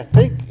I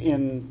think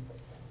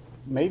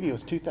maybe it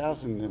was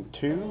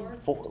 2002.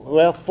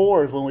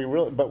 Four is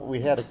when but we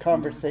had a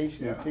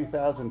conversation in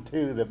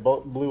 2002 that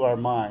both blew our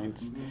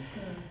minds.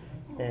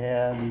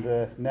 And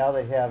now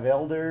they have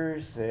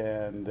elders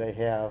and they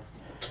have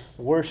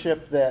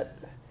worship that,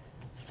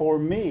 for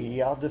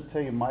me, I'll just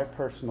tell you my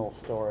personal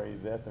story,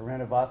 that the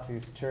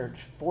Renovatus Church,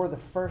 for the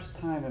first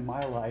time in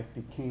my life,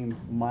 became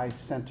my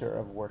center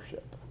of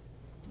worship.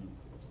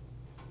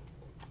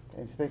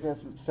 And you think that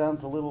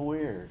sounds a little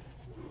weird,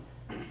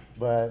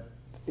 but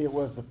it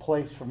was a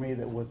place for me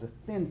that was a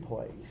thin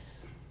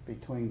place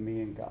between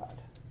me and God.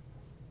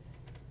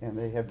 And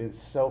they have been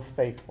so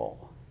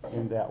faithful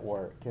in that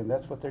work. And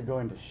that's what they're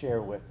going to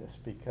share with us,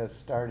 because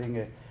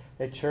starting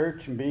a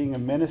church and being a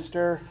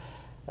minister,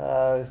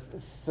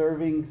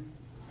 serving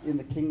in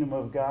the kingdom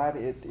of God,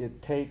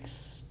 it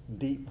takes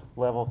deep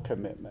level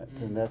commitment.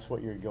 And that's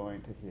what you're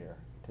going to hear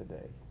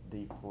today,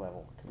 deep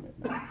level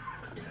commitment.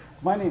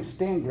 My name's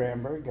Stan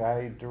Gramberg.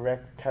 I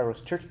direct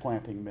Kairos Church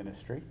Planting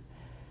Ministry.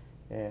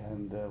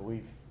 And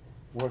we've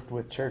worked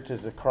with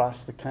churches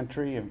across the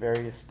country in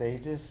various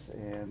stages,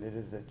 and it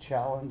is a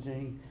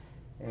challenging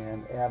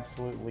and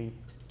absolutely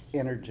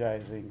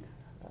energizing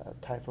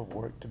type of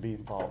work to be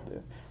involved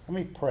in. Let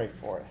me pray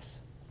for us.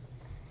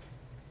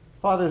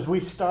 Father, as we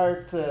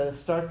start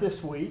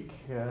this week,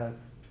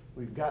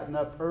 we've gotten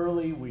up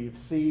early, we've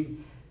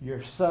seen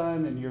your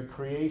Son and your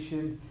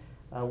creation,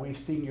 we've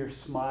seen your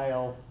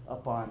smile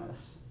upon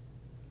us.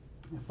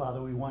 And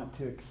Father, we want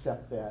to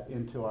accept that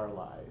into our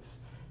lives.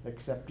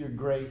 Accept your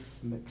grace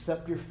and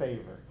accept your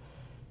favor.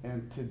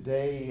 And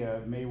today,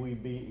 may we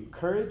be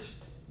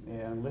encouraged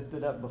and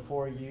lifted up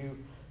before you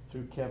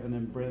through Kevin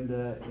and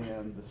Brenda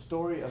and the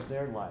story of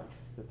their life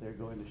that they're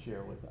going to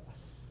share with us.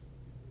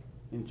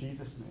 In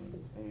Jesus'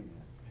 name, amen.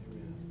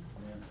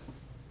 Amen.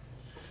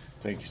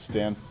 Thank you,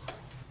 Stan.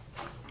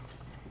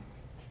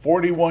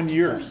 41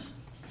 years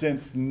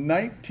since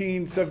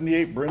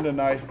 1978, Brenda and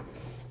I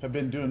have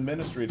been doing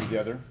ministry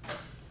together.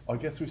 I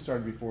guess we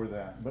started before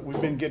that, but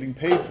we've been getting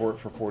paid for it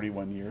for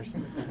 41 years.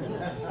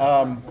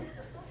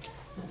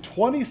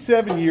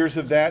 27 years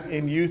of that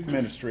in youth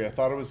ministry. I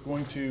thought I was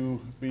going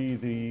to be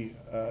the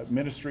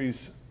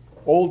ministry's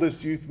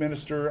oldest youth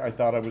minister. I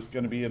thought I was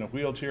going to be in a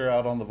wheelchair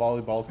out on the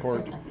volleyball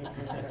court.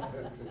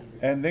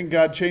 And then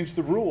God changed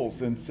the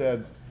rules and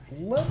said,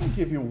 let me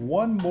give you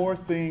one more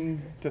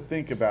thing to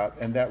think about.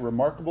 And that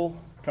remarkable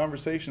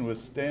conversation with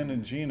Stan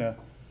and Gina,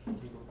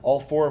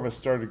 all four of us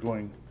started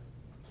going,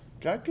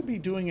 God could be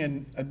doing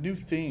a new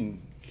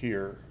thing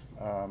here.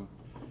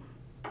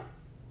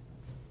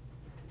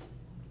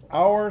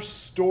 Our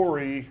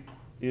story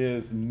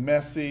is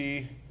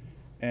messy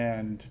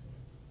and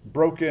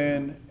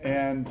broken,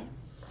 and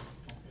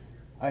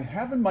I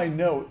have in my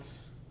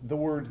notes the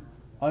word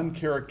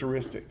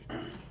uncharacteristic.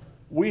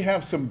 We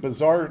have some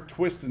bizarre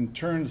twists and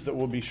turns that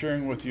we'll be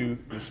sharing with you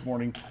this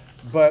morning,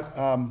 but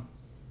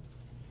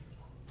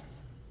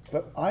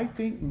I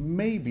think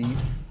maybe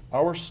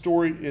our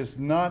story is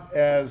not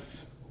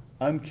as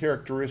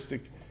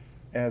uncharacteristic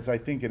as I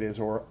think it is,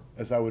 or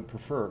as I would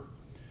prefer.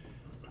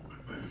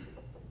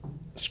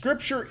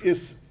 Scripture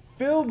is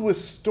filled with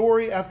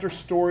story after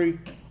story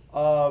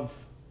of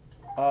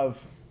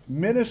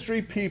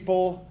ministry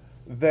people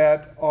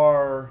that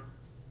are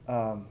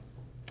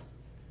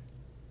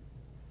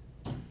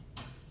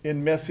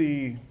in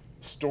messy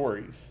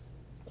stories.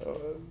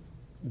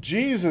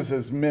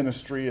 Jesus'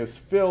 ministry is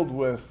filled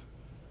with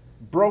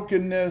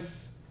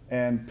brokenness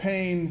and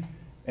pain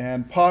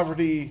and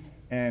poverty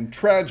and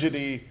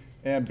tragedy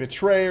and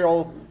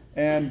betrayal,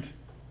 and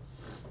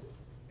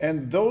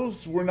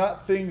those were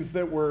not things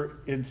that were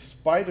in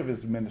spite of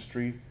his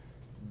ministry.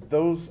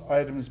 Those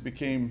items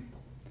became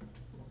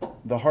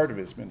the heart of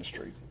his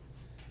ministry.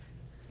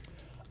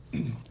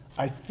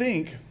 I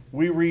think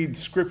we read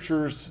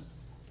scriptures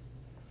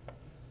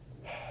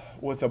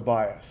with a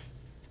bias.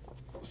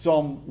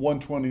 Psalm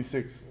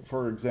 126,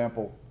 for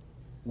example,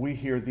 we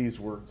hear these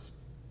words.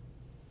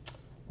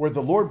 Where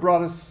the Lord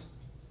brought us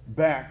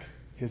back,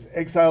 his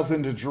exiles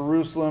into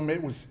Jerusalem,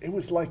 it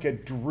was like a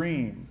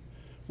dream.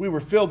 We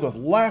were filled with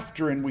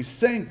laughter and we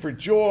sang for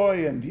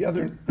joy, and the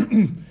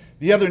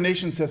other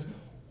nation says,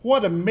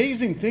 what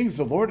amazing things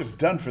the Lord has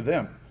done for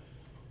them.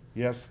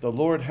 Yes, the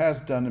Lord has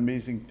done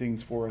amazing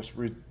things for us.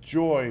 What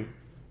joy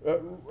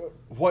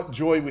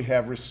we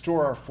have.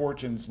 Restore our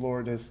fortunes,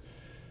 Lord, as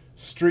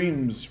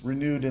streams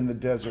renewed in the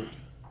desert.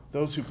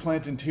 Those who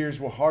plant in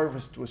tears will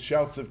harvest with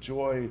shouts of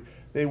joy.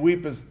 They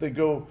weep as they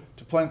go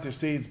to plant their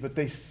seeds, but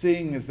they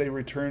sing as they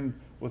return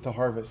with the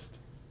harvest.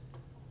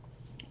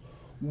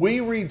 We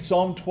read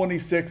Psalm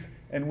 26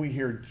 and we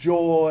hear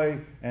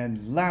joy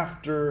and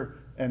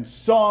laughter and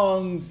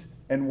songs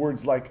and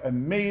words like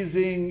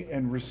amazing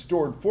and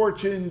restored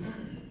fortunes.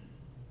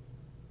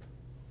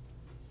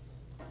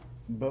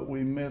 But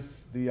we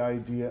miss the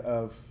idea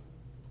of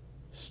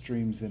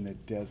streams in a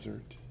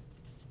desert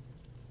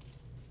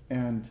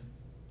and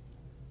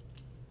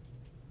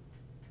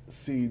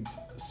seeds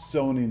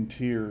sown in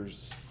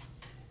tears.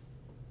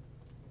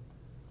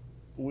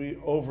 We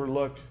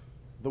overlook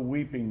the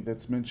weeping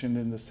that's mentioned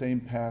in the same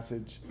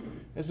passage.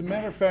 As a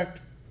matter of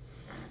fact,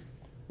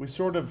 we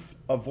sort of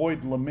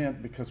avoid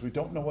lament because we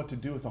don't know what to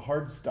do with the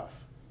hard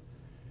stuff.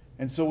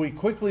 And so we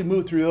quickly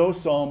move through those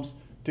Psalms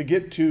to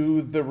get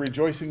to the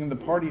rejoicing and the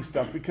party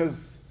stuff,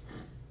 because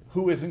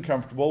who isn't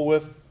comfortable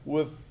with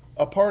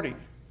a party?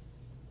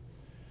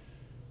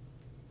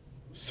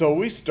 So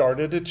we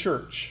started a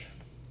church.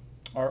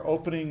 Our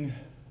opening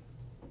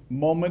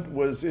moment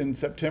was in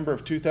September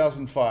of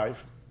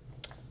 2005.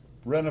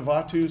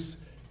 Renovatus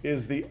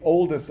is the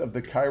oldest of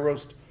the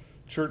Kairos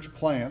church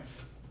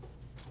plants,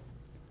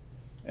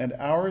 and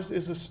ours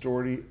is a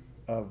story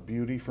of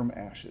beauty from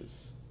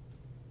ashes,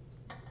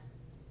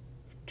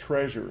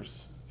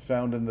 treasures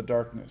found in the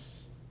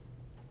darkness,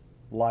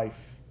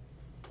 life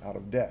out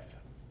of death.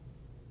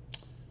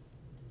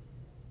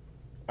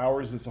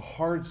 Ours is a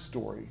hard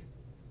story,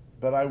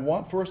 but I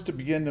want for us to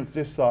begin with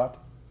this thought: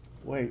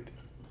 wait,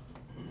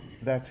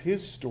 that's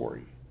his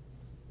story.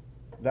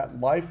 That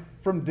life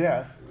from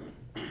death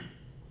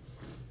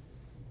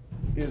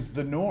is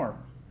the norm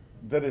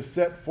that is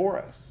set for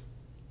us.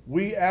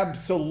 We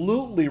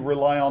absolutely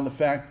rely on the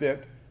fact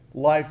that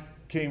life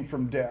came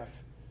from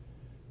death.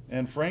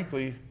 And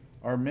frankly,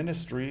 our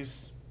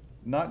ministries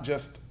not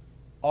just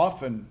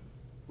often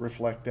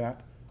reflect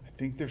that, I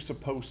think they're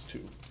supposed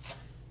to.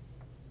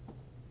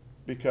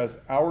 Because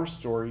our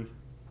story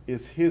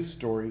is his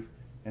story,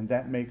 and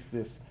that makes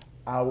this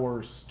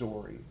our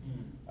story,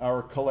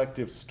 our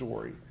collective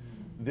story.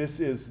 This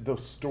is the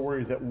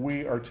story that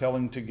we are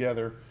telling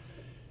together.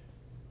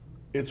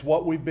 It's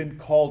what we've been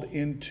called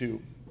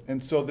into.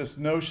 And so this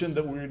notion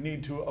that we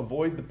need to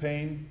avoid the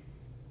pain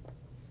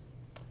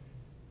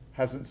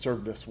hasn't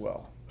served us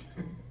well.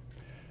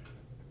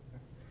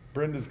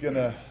 Brenda's going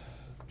to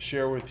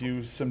share with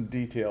you some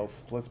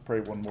details. Let's pray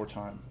one more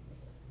time.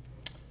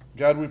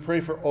 God, we pray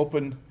for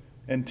open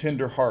and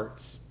tender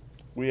hearts.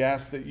 We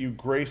ask that you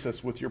grace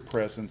us with your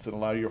presence and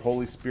allow your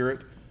Holy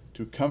Spirit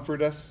to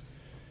comfort us.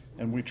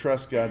 And we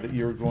trust, God, that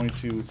you're going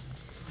to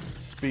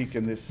speak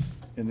in this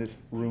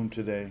room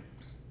today.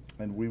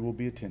 And we will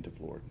be attentive,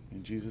 Lord.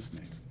 In Jesus'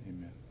 name,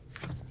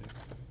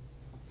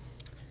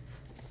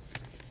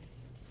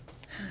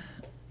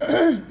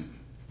 amen.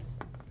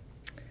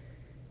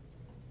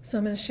 So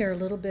I'm going to share a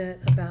little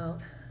bit about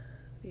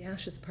the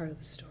ashes part of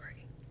the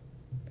story.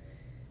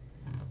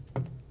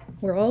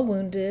 We're all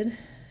wounded,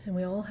 and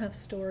we all have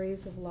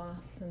stories of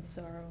loss and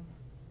sorrow,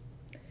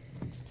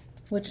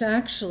 which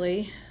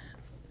actually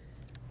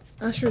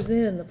ushers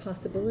in the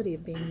possibility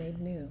of being made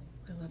new.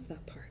 I love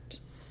that part.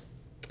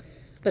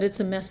 But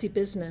it's a messy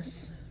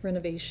business,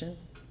 renovation.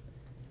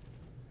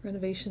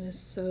 Renovation is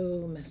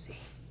so messy.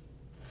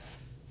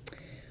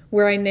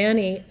 Where I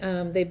nanny,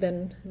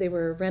 they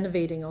were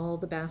renovating all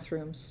the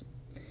bathrooms.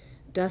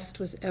 Dust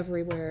was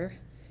everywhere,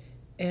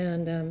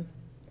 and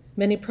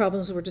many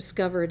problems were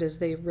discovered as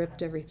they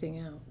ripped everything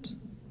out.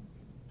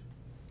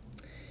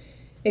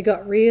 It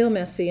got real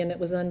messy, and it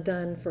was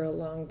undone for a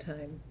long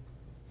time.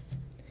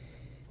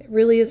 It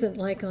really isn't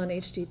like on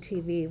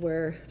HGTV,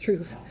 where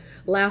through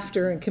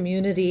laughter and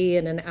community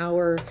in an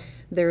hour,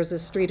 there's a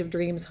Street of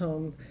Dreams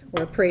home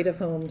or a Parade of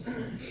Homes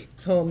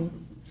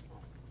home.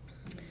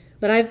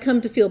 But I've come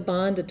to feel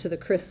bonded to the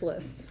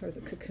chrysalis, or the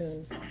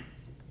cocoon,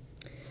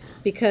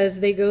 because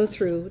they go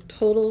through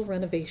total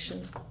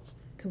renovation,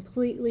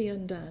 completely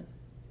undone,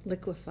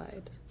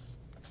 liquefied.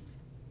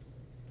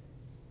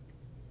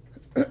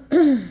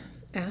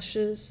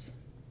 Ashes,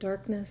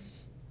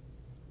 darkness.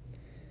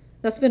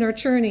 That's been our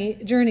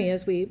journey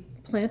as we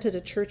planted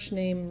a church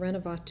named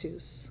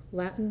Renovatus,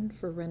 Latin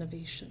for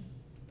renovation.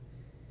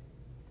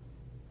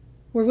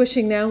 We're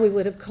wishing now we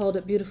would have called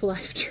it Beautiful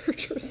Life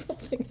Church or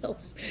something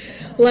else,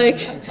 like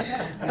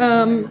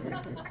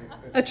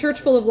a church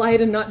full of light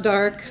and not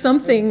dark,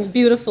 something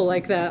beautiful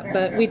like that,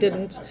 but we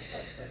didn't.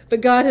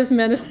 But God has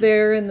met us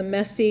there in the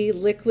messy,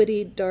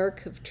 liquidy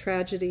dark of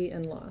tragedy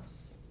and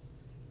loss.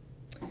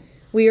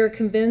 We are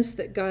convinced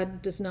that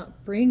God does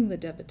not bring the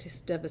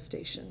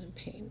devastation and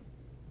pain.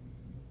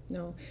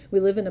 No, we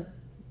live in a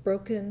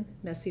broken,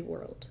 messy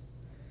world.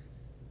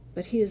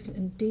 But he is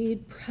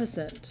indeed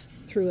present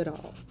through it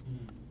all.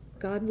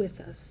 God with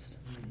us.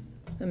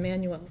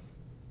 Emmanuel.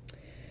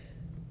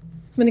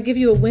 I'm going to give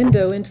you a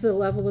window into the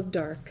level of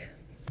dark.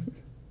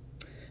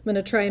 I'm going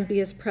to try and be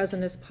as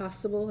present as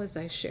possible as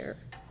I share.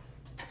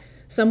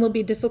 Some will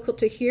be difficult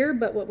to hear,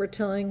 but what we're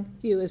telling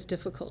you is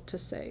difficult to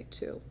say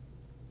too.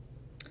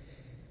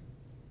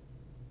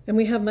 And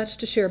we have much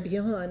to share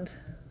beyond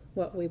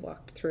what we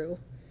walked through.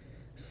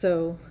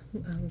 So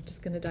I'm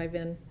just going to dive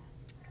in.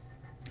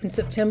 In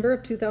September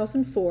of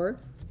 2004,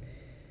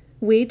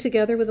 we,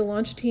 together with a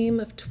launch team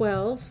of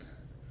 12,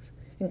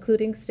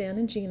 including Stan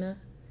and Gina,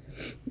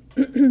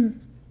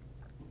 and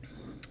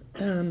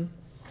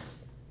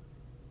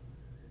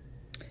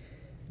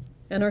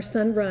our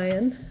son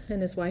Ryan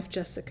and his wife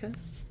Jessica,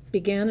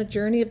 began a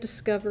journey of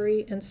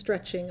discovery and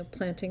stretching of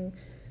planting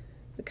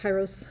the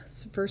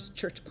Kairos first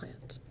church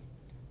plant.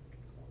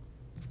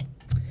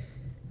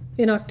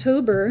 In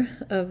October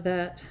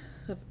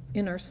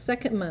in our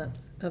second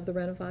month of the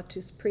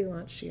Renovatus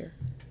pre-launch year,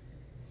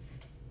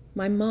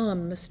 My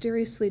mom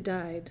mysteriously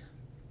died.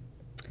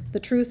 The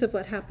truth of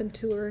what happened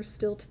to her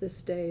still to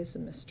this day is a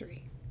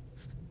mystery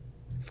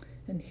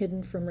and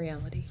hidden from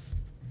reality.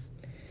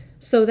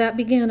 So that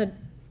began a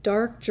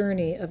dark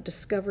journey of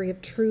discovery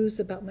of truths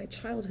about my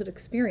childhood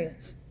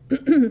experience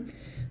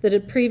that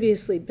had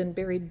previously been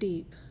buried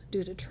deep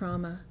due to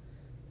trauma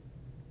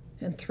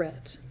and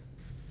threat.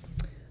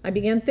 I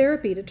began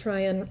therapy to try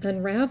and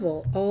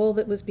unravel all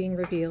that was being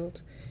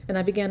revealed, and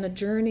I began a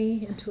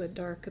journey into a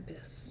dark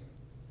abyss.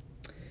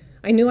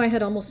 I knew I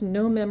had almost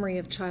no memory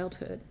of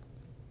childhood,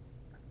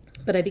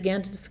 but I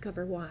began to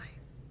discover why.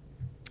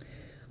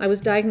 I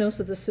was diagnosed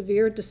with a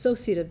severe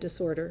dissociative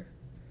disorder,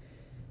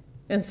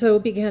 and so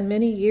began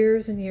many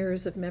years and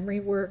years of memory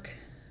work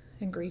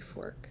and grief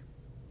work.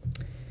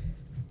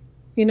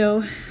 You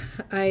know,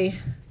 I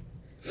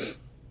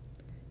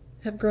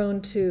have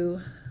grown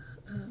to,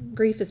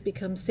 grief has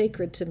become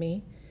sacred to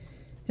me,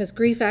 as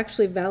grief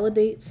actually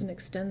validates and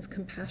extends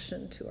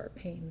compassion to our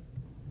pain.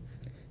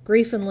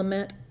 Grief and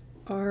lament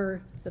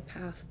are the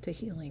path to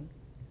healing,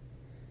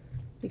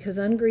 because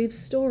ungrieved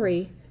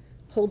story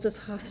holds us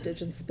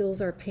hostage and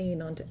spills our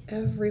pain onto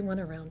everyone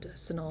around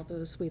us and all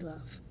those we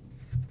love.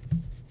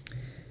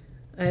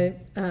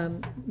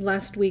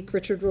 Last week,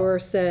 Richard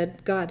Rohr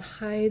said, God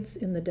hides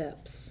in the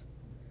depths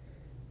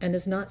and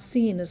is not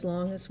seen as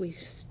long as we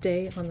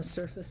stay on the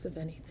surface of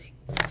anything.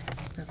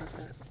 How about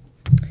that?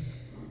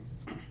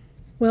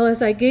 Well,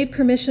 as I gave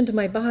permission to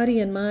my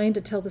body and mind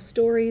to tell the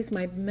stories,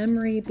 my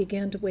memory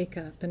began to wake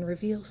up and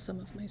reveal some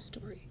of my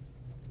story.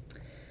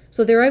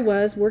 So there I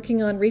was,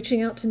 working on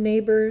reaching out to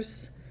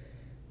neighbors,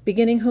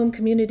 beginning home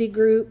community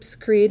groups,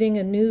 creating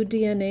a new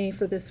DNA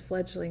for this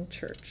fledgling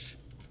church.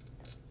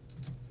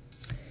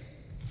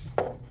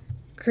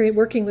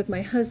 Working with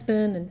my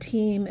husband and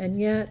team, and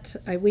yet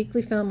I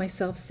weekly found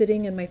myself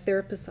sitting in my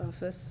therapist's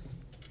office,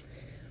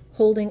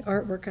 holding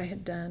artwork I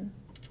had done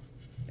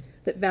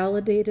that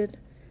validated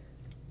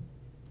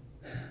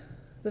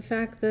the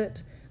fact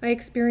that I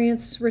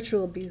experienced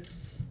ritual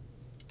abuse,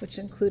 which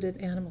included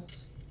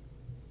animals,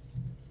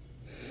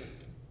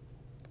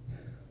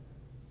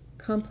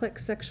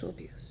 complex sexual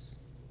abuse,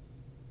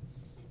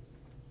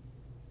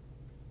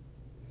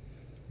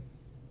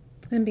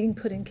 and being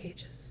put in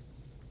cages.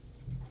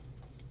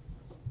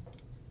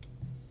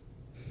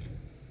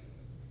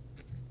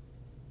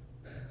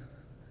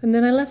 And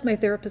then I left my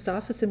therapist's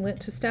office and went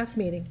to staff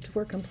meeting to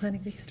work on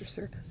planning the Easter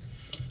service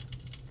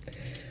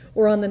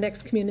or on the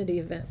next community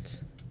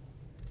event.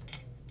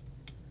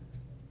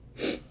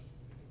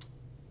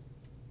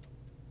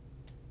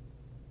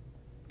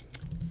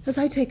 As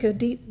I take a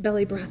deep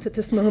belly breath at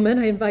this moment,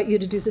 I invite you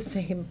to do the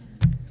same.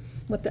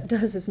 What that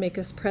does is make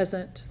us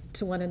present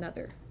to one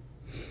another.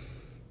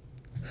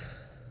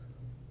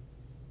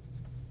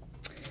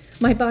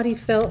 My body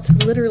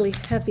felt literally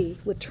heavy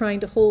with trying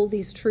to hold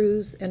these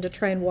truths and to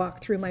try and walk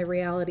through my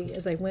reality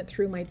as I went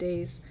through my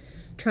days,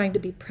 trying to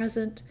be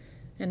present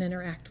and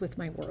interact with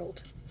my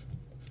world.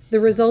 The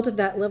result of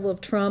that level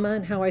of trauma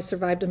and how I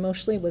survived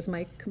emotionally was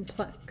my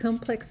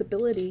complex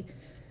ability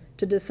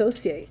to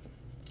dissociate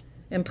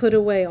and put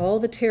away all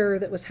the terror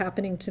that was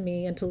happening to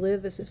me and to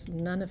live as if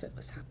none of it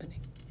was happening.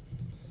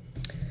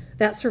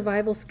 That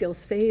survival skill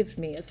saved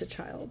me as a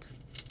child.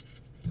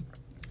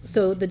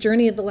 So the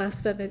journey of the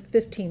last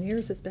 15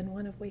 years has been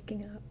one of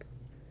waking up,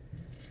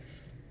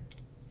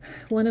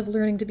 one of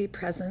learning to be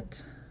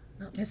present,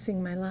 not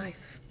missing my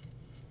life.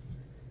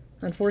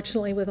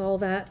 Unfortunately, with all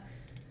that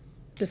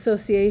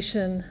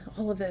dissociation,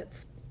 all of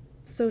it's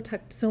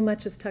so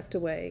much is tucked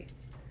away.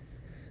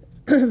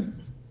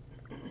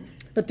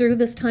 But through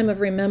this time of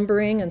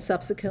remembering and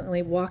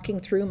subsequently walking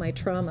through my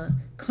trauma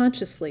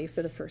consciously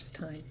for the first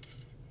time,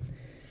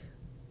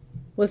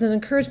 was an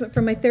encouragement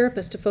from my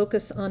therapist to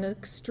focus on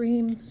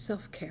extreme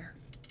self-care.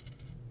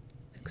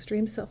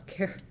 Extreme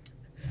self-care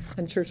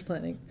and church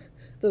planning.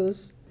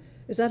 Is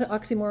that an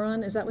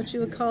oxymoron? Is that what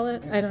you would call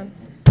it? I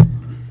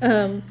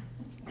don't.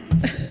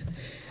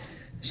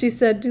 She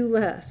said, do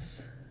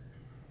less.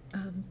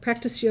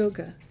 Practice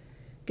yoga.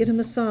 Get a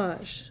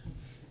massage.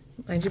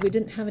 Mind you, we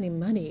didn't have any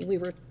money. We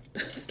were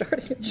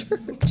starting a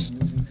church.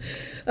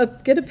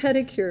 Get a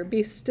pedicure.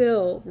 Be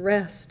still.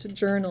 Rest.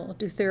 Journal.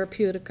 Do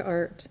therapeutic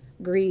art.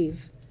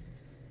 Grieve.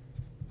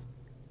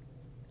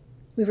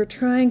 We were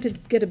trying to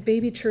get a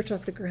baby church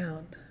off the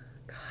ground.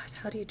 God,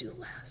 how do you do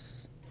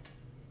less?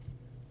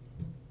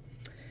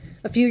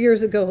 A few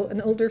years ago,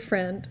 an older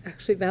friend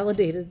actually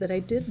validated that I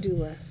did do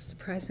less,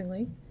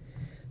 surprisingly.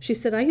 She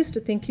said, I used to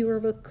think you were a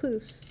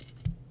recluse.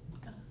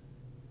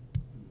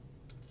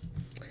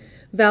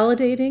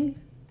 Validating,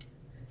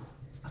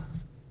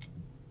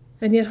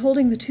 and yet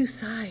holding the two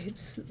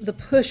sides, the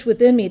push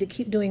within me to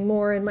keep doing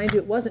more. And mind you,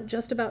 it wasn't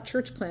just about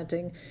church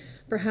planting.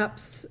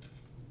 Perhaps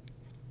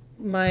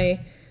my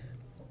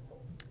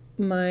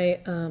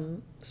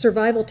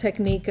survival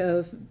technique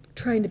of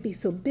trying to be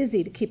so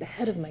busy to keep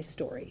ahead of my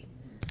story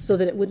so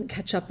that it wouldn't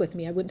catch up with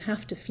me. I wouldn't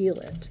have to feel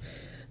it.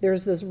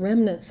 There's those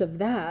remnants of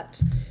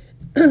that.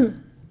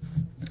 And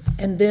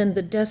then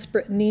the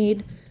desperate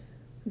need,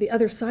 the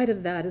other side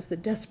of that is the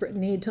desperate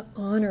need to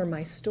honor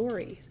my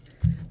story,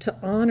 to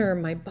honor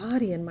my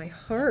body and my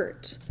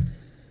heart,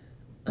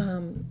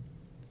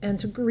 and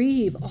to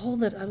grieve all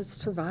that I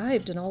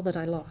survived and all that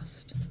I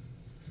lost.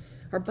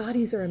 Our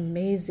bodies are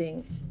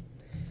amazing,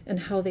 and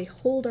how they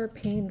hold our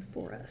pain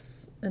for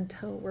us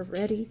until we're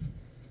ready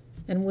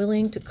and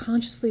willing to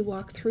consciously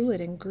walk through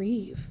it and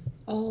grieve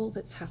all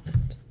that's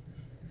happened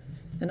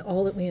and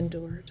all that we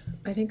endured.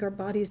 I think our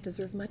bodies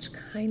deserve much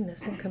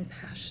kindness and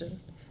compassion.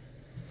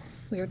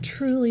 We are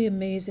truly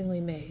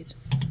amazingly made.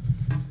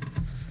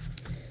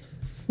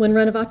 When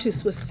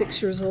Renovatus was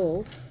 6 years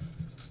old,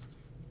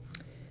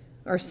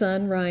 our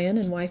son Ryan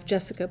and wife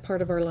Jessica,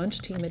 part of our lunch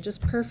team, had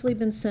just prayerfully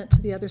been sent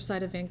to the other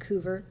side of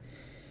Vancouver,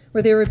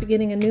 where they were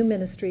beginning a new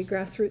ministry,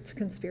 Grassroots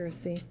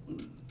Conspiracy,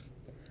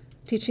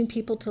 teaching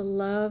people to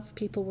love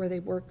people where they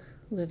work,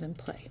 live, and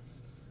play.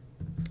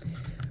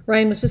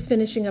 Ryan was just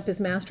finishing up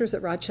his master's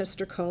at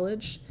Rochester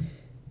College,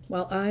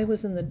 while I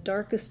was in the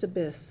darkest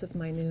abyss of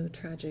my new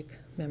tragic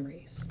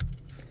memories.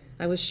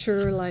 I was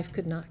sure life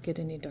could not get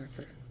any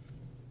darker.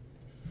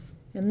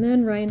 And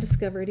then Ryan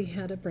discovered he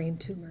had a brain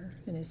tumor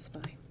in his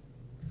spine.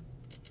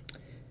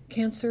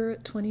 Cancer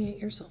at 28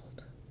 years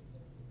old.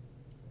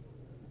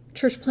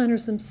 Church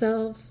planners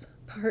themselves,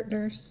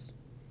 partners,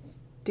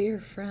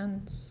 dear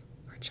friends,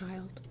 our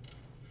child.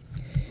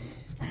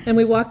 And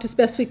we walked as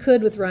best we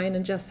could with Ryan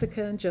and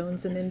Jessica and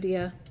Jones in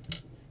India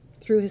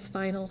through his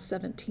final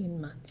 17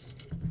 months.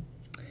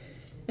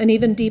 An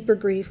even deeper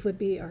grief would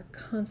be our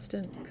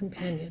constant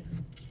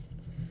companion.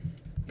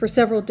 For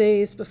several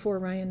days before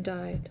Ryan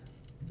died,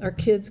 our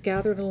kids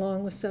gathered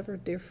along with several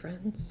dear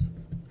friends.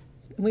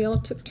 And we all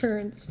took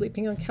turns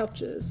sleeping on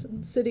couches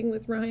and sitting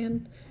with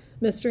Ryan,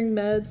 administering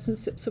meds and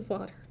sips of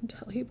water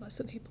until he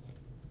wasn't able.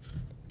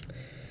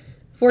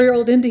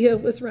 4-year-old India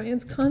was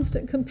Ryan's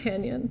constant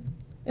companion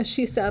as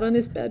she sat on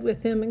his bed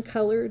with him and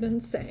colored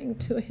and sang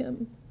to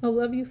him, "I'll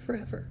love you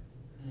forever.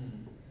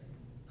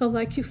 I'll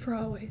like you for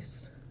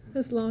always.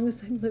 As long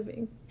as I'm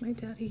living, my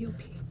daddy, you'll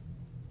be."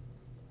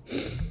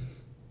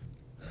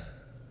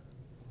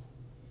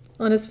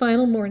 On his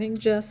final morning,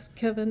 Jess,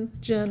 Kevin,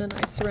 Jen, and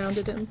I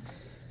surrounded him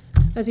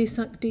as he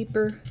sunk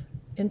deeper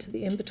into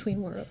the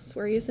in-between worlds,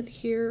 where he isn't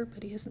here,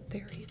 but he isn't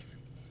there either.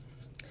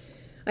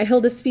 I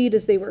held his feet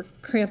as they were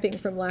cramping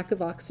from lack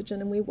of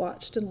oxygen, and we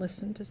watched and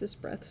listened as his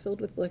breath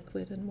filled with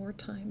liquid and more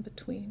time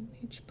between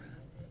each breath.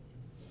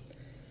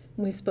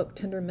 And we spoke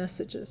tender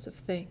messages of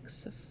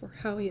thanks for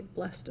how he had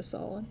blessed us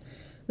all and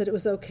that it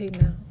was okay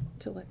now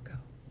to let go.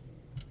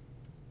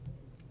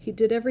 He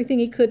did everything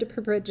he could to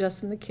prepare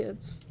Jess and the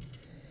kids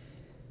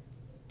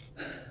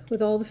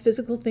with all the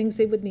physical things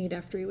they would need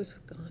after he was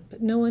gone,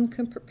 but no one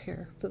can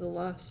prepare for the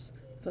loss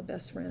of a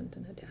best friend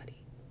and a daddy.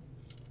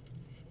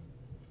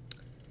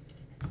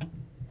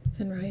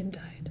 And Ryan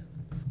died.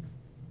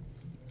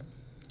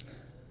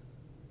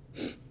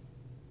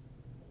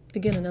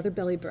 Again, another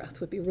belly breath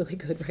would be really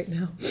good right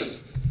now.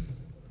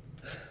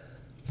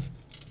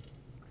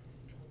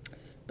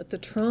 But the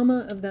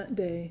trauma of that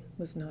day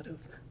was not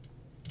over.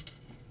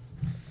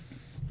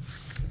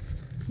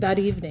 That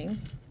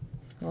evening,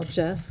 while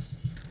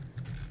Jess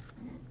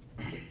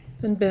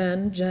and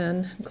Ben,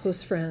 Jen, and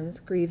close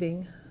friends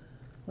grieving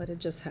what had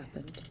just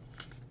happened,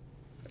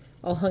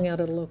 all hung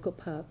out at a local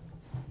pub,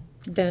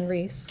 Ben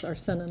Reese, our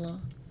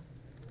son-in-law,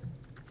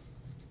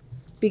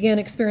 began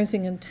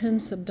experiencing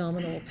intense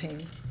abdominal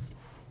pain.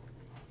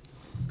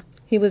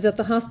 He was at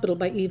the hospital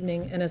by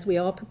evening, and as we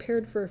all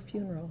prepared for a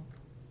funeral,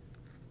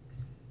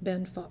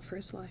 Ben fought for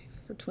his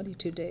life for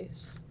 22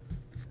 days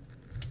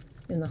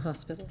in the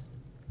hospital.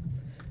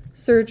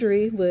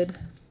 Surgery would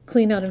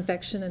clean out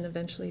infection and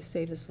eventually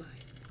save his life.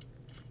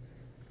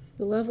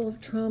 The level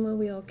of trauma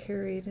we all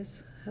carried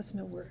has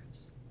no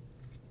words.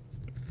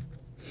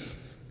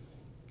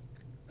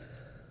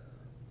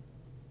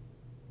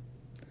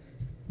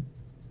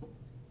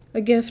 A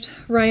gift,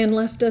 Ryan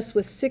left us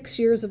with 6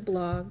 years of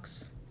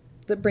blogs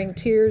that bring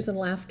tears and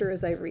laughter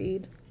as I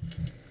read.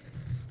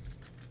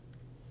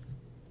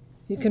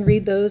 You can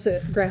read those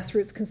at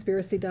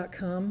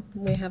grassrootsconspiracy.com.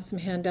 We have some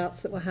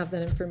handouts that will have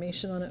that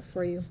information on it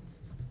for you.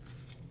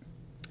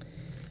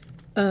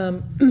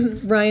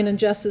 Ryan and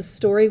Jess's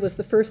story was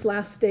the first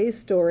Last Days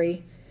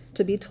story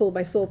to be told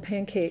by Soul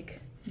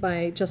Pancake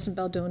by Justin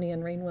Baldoni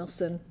and Rainn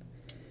Wilson.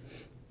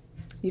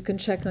 You can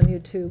check on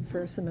YouTube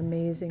for some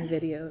amazing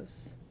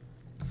videos.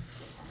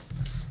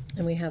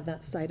 And we have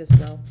that site as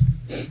well.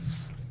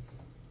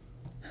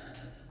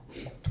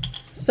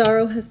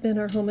 Sorrow has been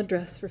our home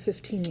address for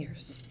 15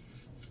 years,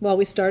 while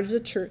we started a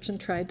church and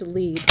tried to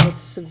lead with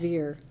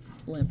severe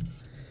limp.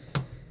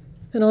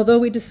 And although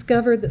we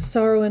discovered that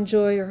sorrow and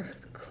joy are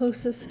the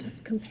closest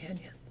of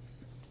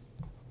companions,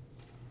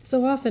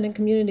 so often in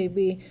community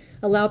we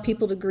allow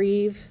people to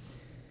grieve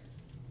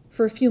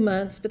for a few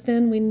months, but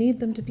then we need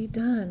them to be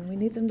done. We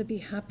need them to be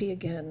happy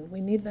again. We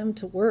need them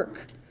to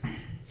work.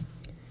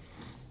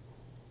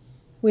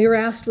 We were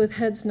asked with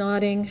heads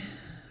nodding,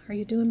 "Are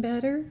you doing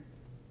better?"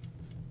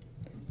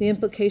 The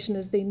implication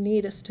is they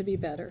need us to be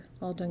better,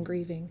 all done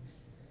grieving.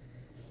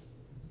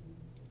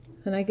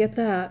 And I get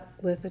that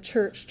with a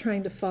church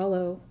trying to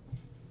follow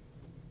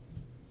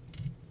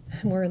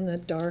and we're in the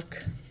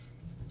dark.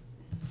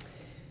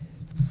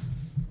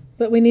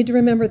 But we need to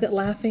remember that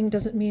laughing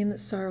doesn't mean that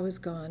sorrow is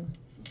gone.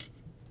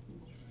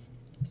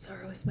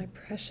 Sorrow is my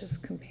precious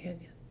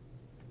companion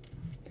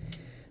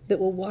that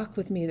will walk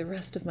with me the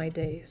rest of my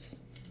days.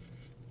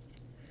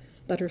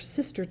 But her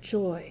sister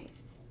Joy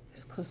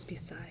is close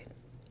beside.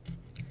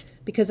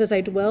 Because as I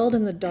dwelled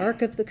in the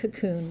dark of the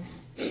cocoon,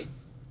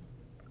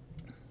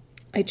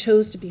 I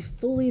chose to be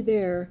fully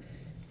there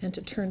and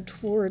to turn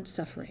toward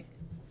suffering.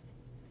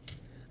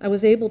 I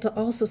was able to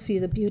also see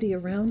the beauty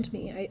around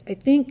me. I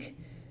think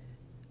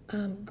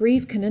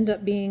grief can end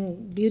up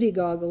being beauty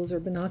goggles or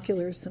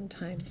binoculars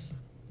sometimes.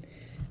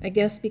 I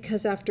guess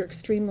because after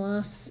extreme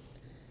loss,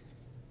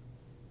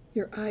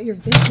 your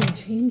vision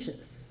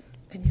changes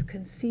and you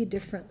can see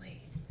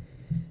differently.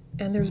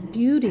 And there's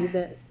beauty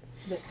that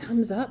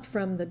comes up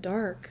from the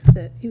dark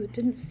that you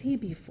didn't see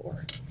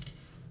before.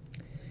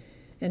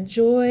 And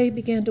joy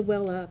began to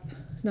well up,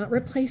 not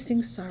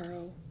replacing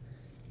sorrow,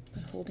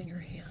 but holding her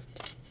hand.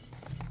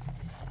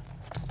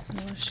 I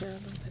want to share a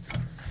little bit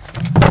more.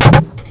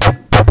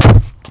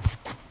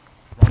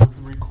 That was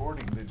the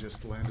recording that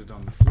just landed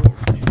on the floor.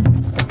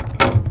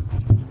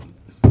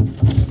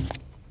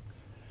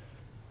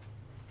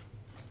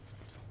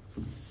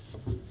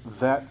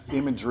 That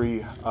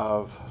imagery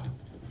of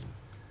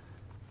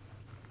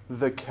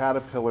the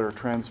caterpillar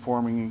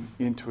transforming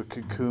into a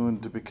cocoon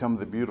to become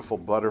the beautiful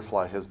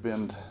butterfly has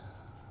been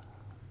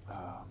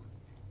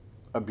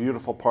a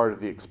beautiful part of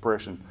the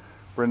expression.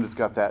 Brenda's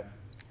got that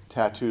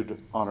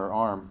tattooed on her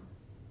arm.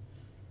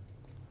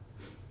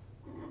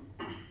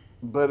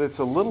 But it's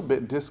a little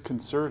bit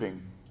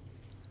disconcerting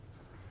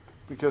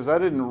because I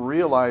didn't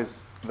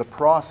realize the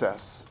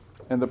process.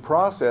 And the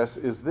process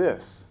is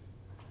this.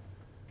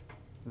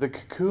 The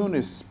cocoon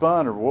is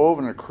spun or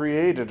woven or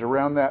created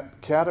around that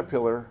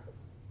caterpillar.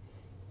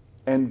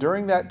 And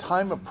during that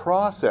time of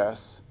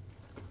process,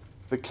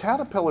 the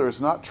caterpillar is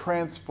not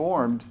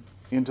transformed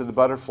into the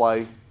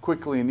butterfly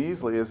quickly and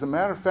easily. As a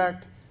matter of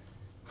fact,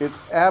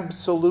 it's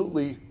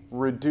absolutely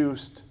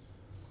reduced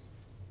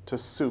to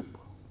soup,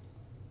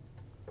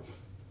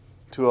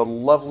 to a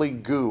lovely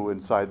goo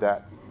inside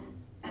that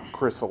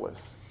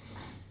chrysalis.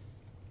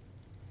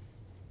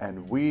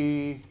 And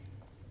we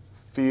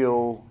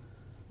feel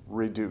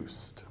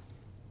reduced.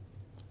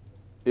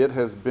 It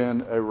has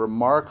been a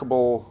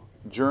remarkable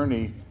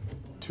journey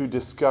to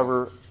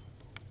discover,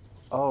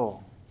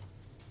 oh,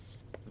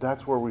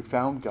 that's where we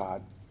found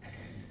God.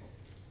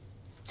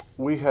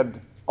 We had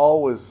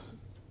always,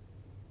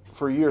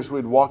 for years,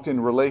 we'd walked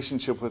in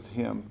relationship with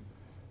Him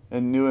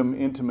and knew Him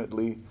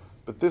intimately,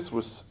 but this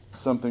was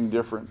something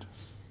different.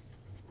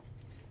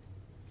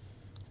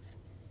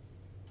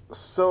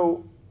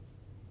 So,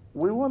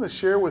 we want to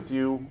share with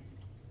you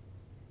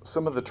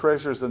some of the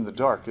treasures in the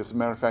dark. As a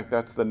matter of fact,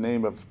 that's the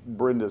name of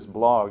Brenda's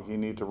blog. You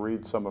need to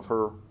read some of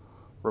her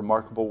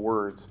remarkable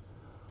words.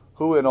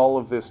 Who in all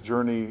of this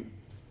journey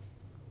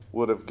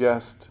would have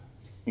guessed,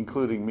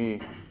 including me,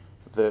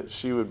 that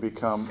she would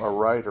become a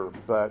writer?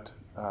 But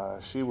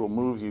she will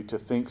move you to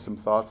think some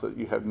thoughts that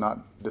you have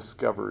not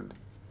discovered.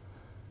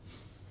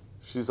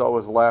 She's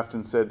always laughed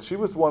and said she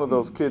was one of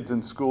those kids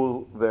in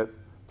school that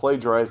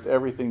plagiarized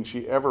everything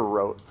she ever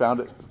wrote,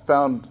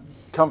 found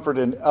comfort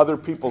in other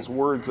people's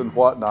words and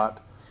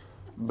whatnot,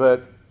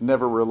 but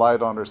never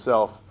relied on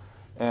herself.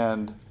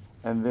 And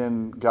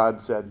then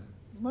God said,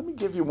 let me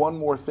give you one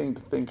more thing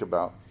to think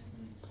about.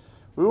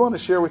 We want to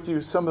share with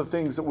you some of the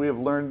things that we have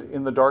learned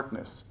in the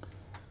darkness.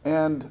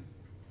 And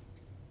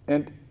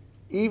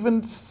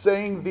even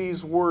saying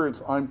these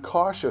words, I'm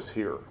cautious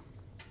here.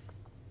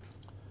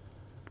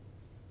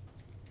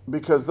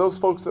 Because those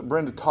folks that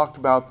Brenda talked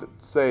about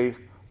that say,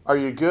 are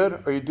you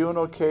good? Are you doing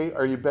okay?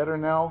 Are you better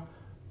now?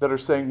 That are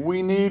saying,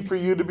 we need for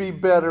you to be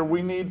better.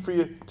 We need for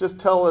you, just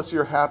tell us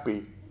you're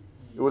happy.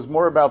 It was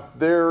more about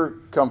their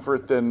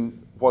comfort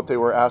than what they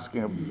were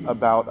asking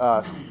about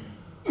us.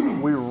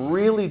 We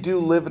really do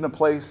live in a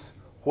place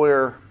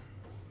where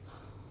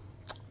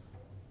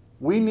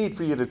we need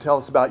for you to tell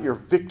us about your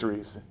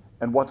victories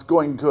and what's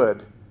going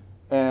good.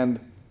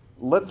 And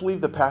let's leave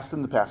the past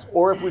in the past.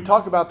 Or if we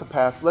talk about the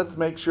past, let's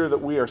make sure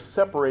that we are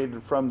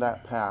separated from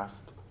that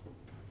past.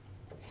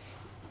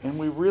 And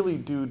we really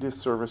do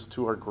disservice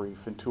to our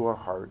grief and to our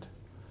heart.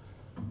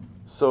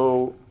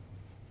 So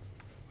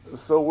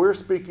we're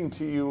speaking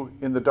to you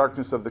in the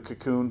darkness of the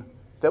cocoon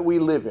that we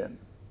live in.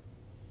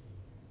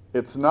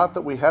 It's not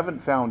that we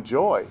haven't found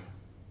joy.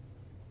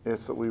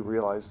 It's that we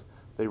realize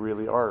they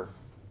really are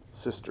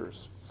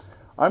sisters.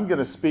 I'm going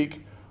to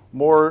speak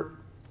more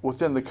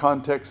within the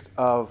context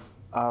of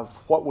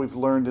what we've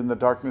learned in the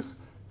darkness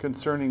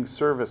concerning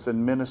service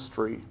and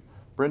ministry.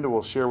 Brenda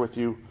will share with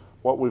you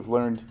what we've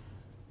learned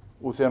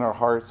within our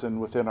hearts and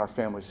within our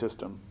family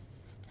system.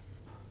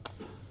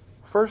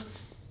 First,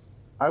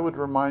 I would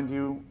remind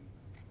you,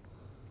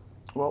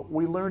 well,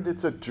 we learned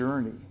it's a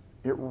journey.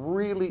 It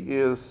really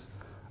is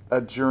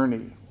a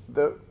journey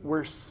that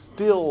we're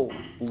still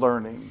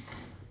learning,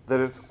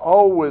 that it's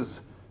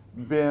always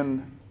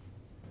been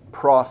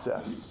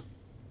process.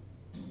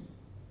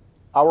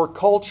 Our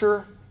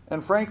culture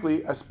and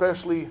frankly,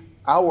 especially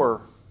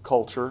our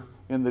culture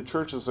in the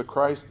churches of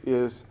Christ,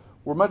 is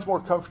we're much more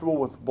comfortable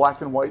with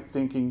black and white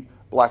thinking,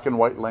 black and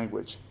white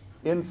language.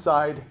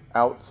 Inside,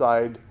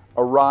 outside,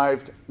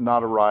 arrived,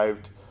 not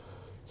arrived,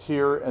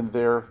 here and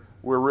there,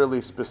 we're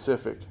really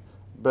specific.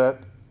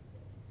 But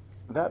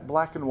that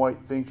black and white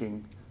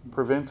thinking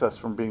prevents us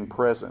from being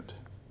present.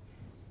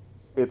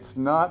 It's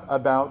not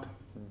about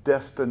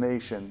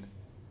destination,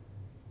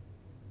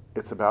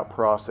 it's about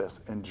process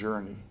and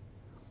journey.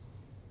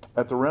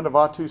 At the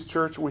Renovatus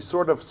Church, we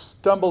sort of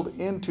stumbled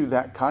into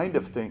that kind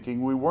of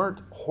thinking. We weren't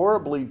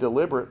horribly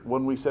deliberate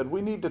when we said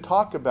we need to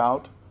talk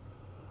about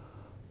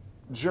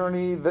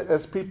journey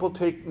as people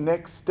take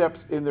next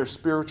steps in their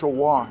spiritual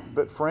walk.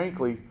 But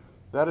frankly,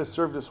 that has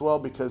served us well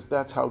because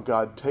that's how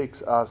God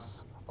takes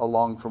us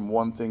along from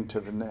one thing to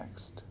the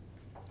next.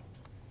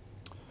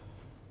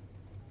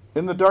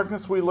 In the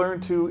darkness, we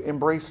learn to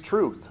embrace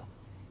truth.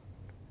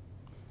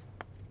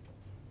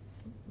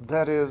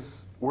 That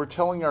is, we're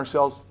telling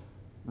ourselves,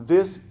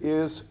 this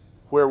is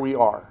where we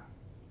are.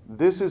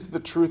 This is the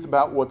truth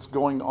about what's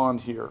going on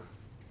here.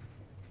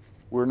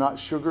 We're not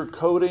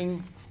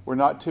sugarcoating. We're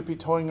not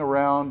tippy-toeing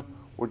around.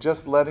 We're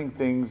just letting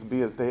things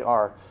be as they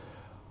are.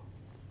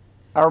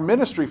 Our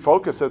ministry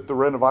focus at the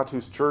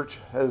Renovatus Church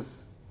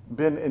has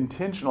been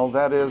intentional.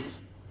 That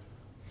is,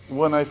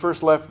 when I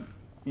first left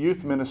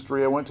youth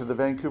ministry, I went to the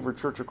Vancouver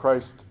Church of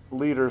Christ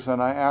leaders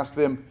and I asked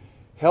them,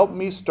 help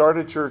me start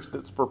a church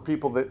that's for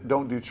people that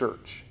don't do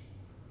church.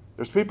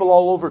 There's people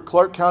all over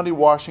Clark County,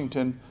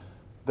 Washington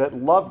that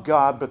love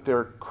God, but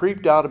they're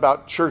creeped out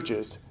about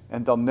churches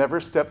and they'll never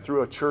step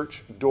through a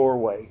church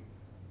doorway.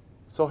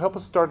 So help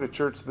us start a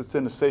church that's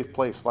in a safe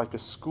place, like a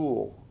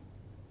school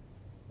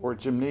or a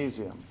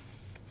gymnasium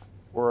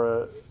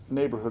or a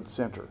neighborhood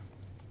center.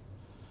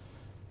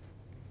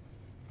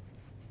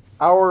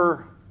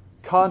 Our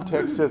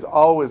context has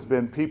always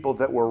been people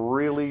that were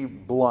really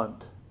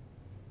blunt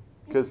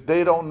because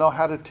they don't know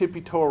how to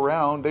tippy-toe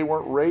around. They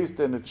weren't raised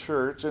in a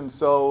church, and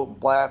so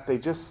they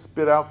just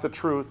spit out the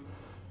truth.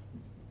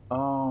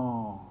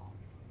 Oh.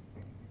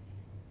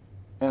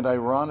 And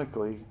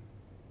ironically,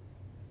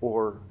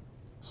 or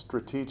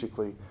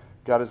strategically,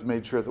 God has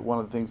made sure that one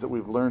of the things that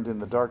we've learned in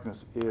the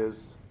darkness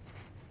is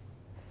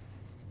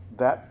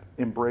that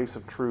embrace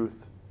of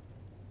truth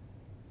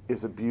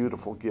is a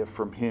beautiful gift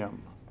from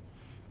Him.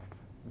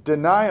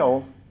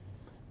 Denial,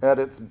 at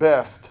its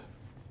best,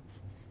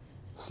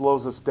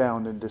 slows us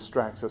down and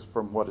distracts us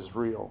from what is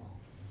real.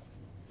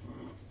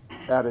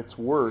 At its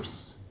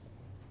worst,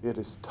 it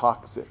is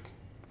toxic.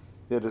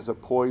 It is a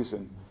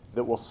poison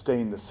that will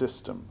stain the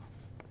system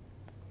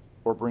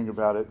or bring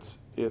about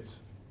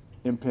its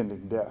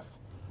impending death.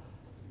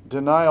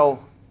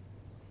 Denial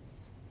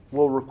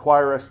will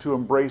require us to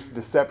embrace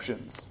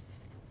deceptions.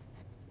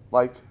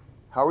 Like,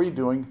 how are you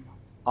doing?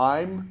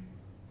 I'm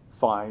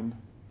fine.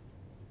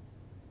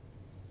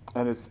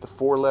 And it's the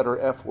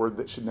 4-letter F word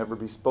that should never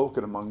be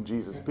spoken among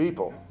Jesus'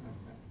 people.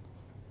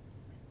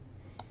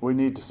 We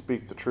need to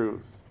speak the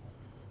truth.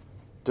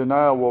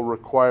 Denial will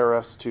require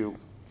us to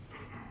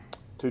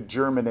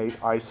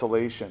germinate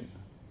isolation.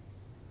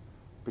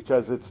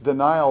 Because it's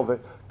denial that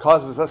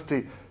causes us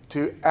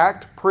to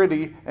act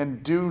pretty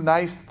and do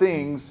nice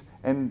things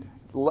and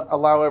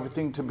allow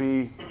everything to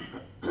be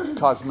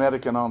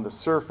cosmetic and on the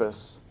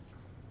surface.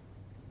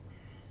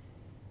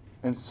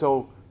 And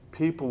so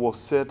people will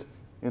sit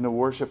in a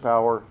worship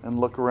hour and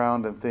look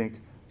around and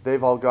think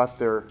they've all got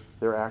their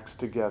acts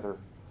together.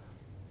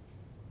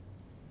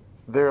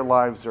 Their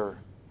lives are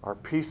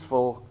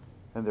peaceful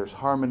and there's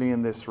harmony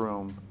in this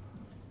room,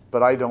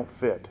 but I don't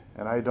fit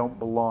and I don't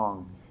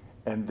belong.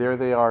 And there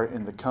they are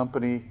in the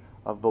company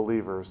of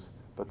believers,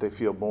 but they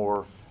feel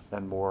more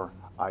and more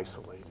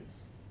isolated.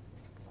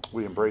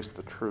 We embrace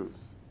the truth.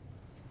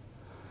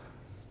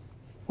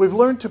 We've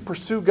learned to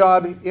pursue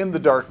God in the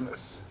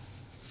darkness,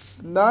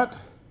 not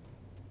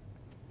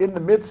in the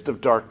midst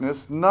of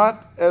darkness,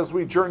 not as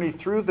we journey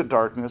through the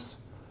darkness,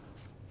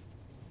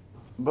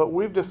 but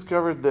we've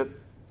discovered that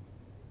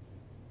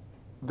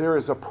there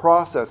is a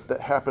process that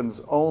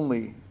happens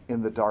only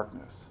in the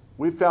darkness.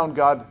 We found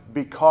God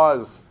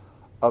because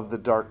of the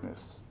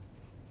darkness.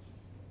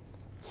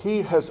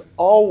 He has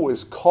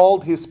always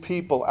called His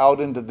people out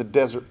into the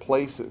desert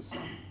places,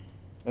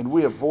 and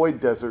we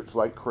avoid deserts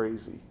like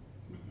crazy.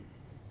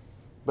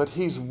 But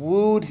He's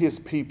wooed His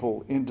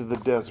people into the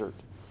desert.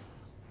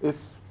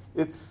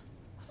 It's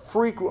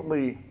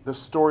frequently the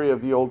story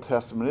of the Old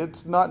Testament.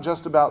 It's not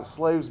just about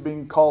slaves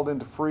being called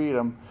into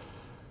freedom.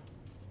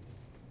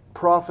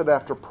 Prophet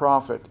after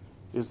prophet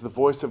is the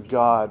voice of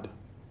God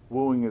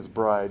wooing His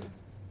bride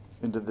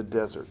into the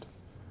desert.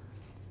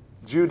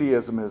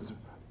 Judaism has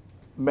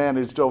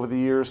managed over the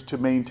years to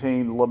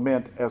maintain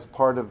lament as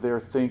part of their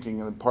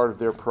thinking and part of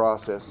their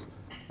process,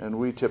 and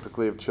we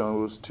typically have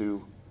chose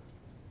to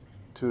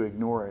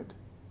ignore it.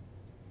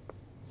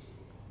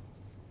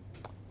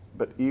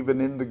 But even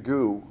in the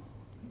goo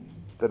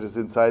that is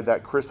inside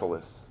that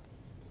chrysalis,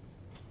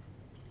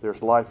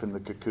 there's life in the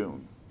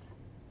cocoon.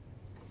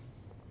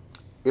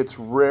 It's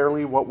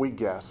rarely what we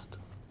guessed,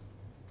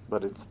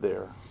 but it's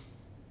there.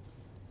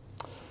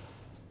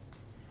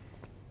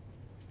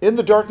 In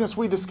the darkness,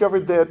 we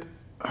discovered that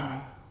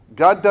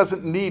God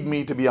doesn't need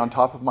me to be on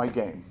top of my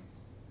game.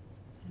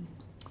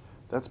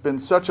 That's been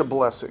such a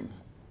blessing.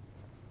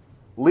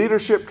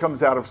 Leadership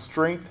comes out of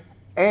strength,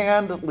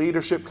 and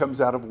leadership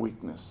comes out of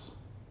weakness.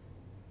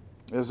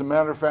 As a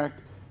matter of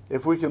fact,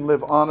 if we can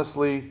live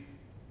honestly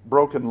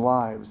broken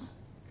lives,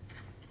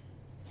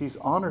 He's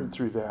honored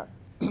through that.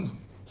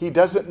 He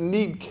doesn't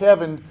need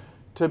Kevin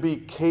to be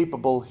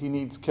capable. He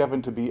needs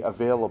Kevin to be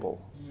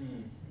available.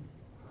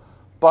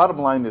 Bottom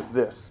line is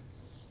this.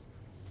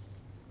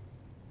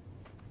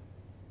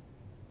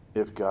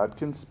 If God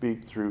can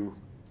speak through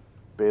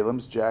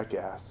Balaam's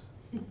jackass,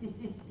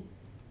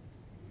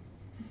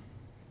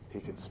 He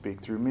can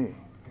speak through me.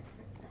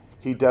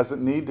 He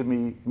doesn't need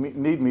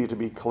me to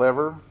be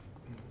clever,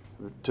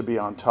 to be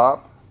on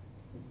top,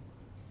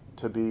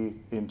 to be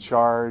in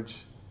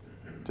charge,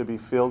 to be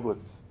filled with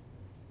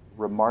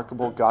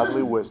remarkable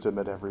godly wisdom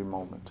at every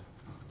moment.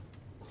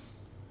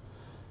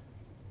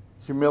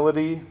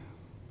 Humility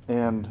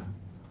and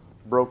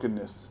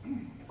brokenness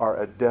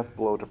are a death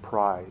blow to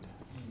pride.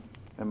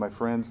 And my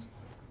friends,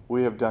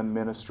 we have done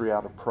ministry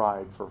out of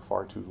pride for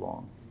far too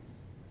long.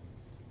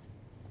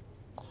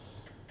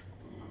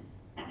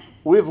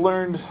 We've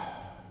learned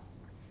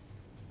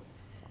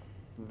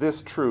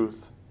this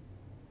truth.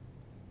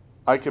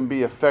 I can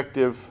be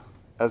effective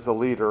as a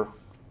leader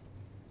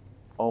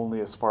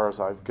only as far as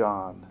I've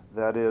gone.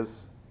 That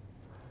is,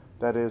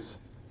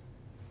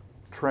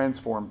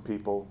 transform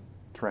people.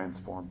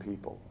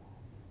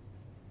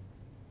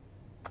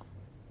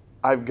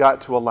 I've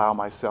got to allow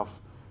myself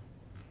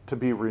to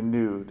be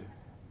renewed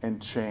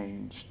and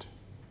changed.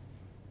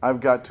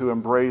 I've got to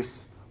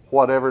embrace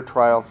whatever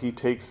trial He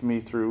takes me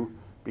through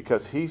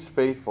because He's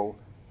faithful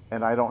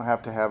and I don't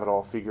have to have it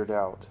all figured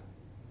out.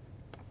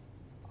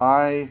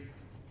 I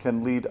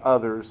can lead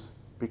others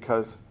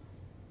because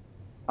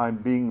I'm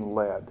being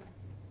led.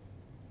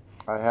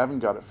 I haven't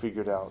got it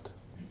figured out.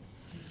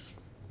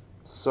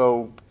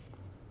 So,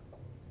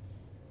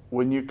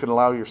 when you can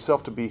allow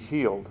yourself to be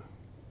healed,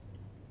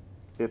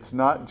 it's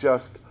not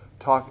just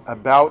talk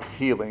about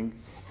healing.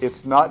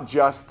 It's not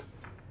just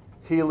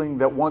healing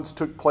that once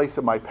took place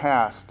in my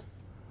past,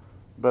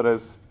 but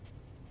as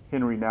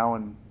Henry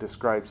Nouwen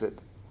describes it,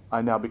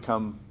 I now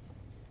become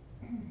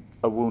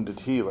a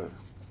wounded healer.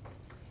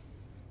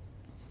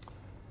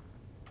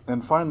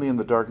 And finally, in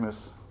the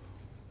darkness,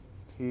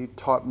 He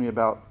taught me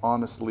about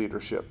honest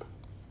leadership.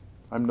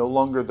 I'm no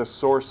longer the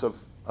source of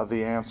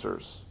the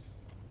answers,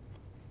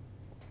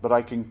 but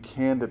I can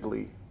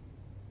candidly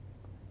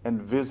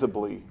and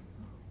visibly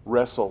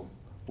wrestle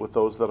with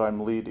those that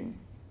I'm leading.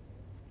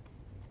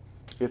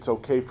 It's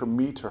okay for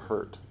me to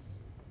hurt.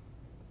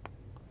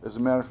 As a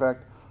matter of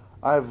fact,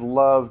 I've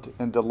loved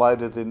and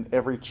delighted in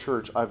every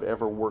church I've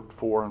ever worked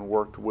for and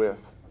worked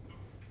with.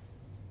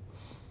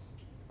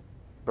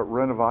 But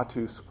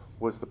Renovatus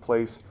was the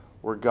place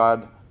where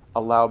God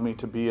allowed me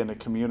to be in a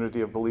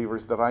community of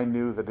believers that I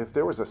knew that if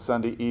there was a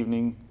Sunday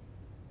evening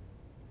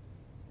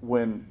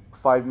when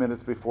 5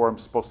 minutes before I'm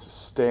supposed to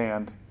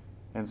stand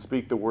and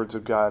speak the words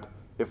of God,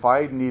 if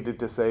I needed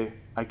to say,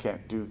 I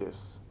can't do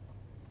this,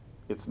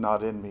 it's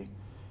not in me,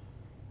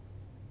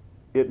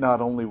 it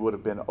not only would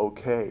have been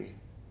okay,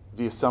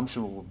 the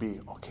assumption would be,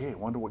 okay, I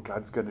wonder what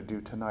God's going to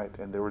do tonight.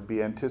 And there would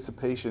be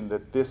anticipation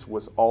that this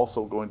was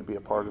also going to be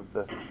a part of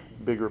the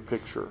bigger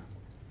picture.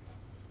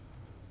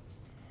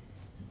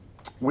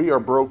 We are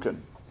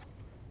broken,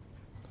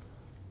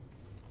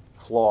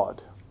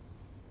 flawed,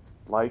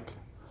 like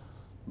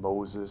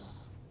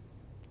Moses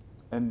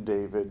and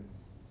David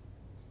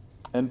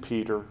and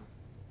Peter,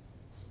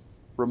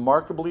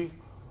 remarkably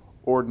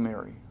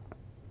ordinary.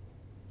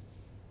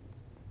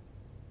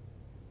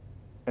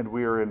 And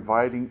we are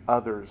inviting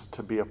others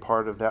to be a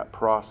part of that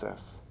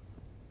process.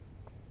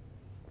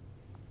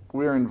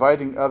 We are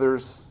inviting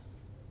others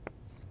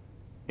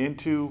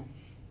into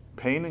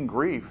pain and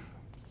grief,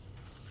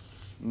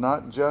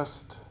 not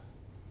just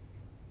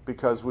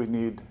because we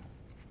need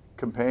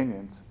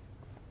companions,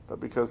 but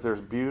because there's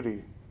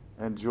beauty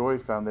and joy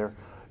found there.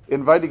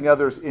 Inviting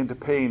others into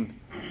pain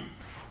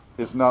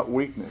is not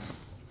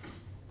weakness.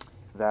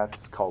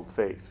 That's called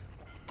faith.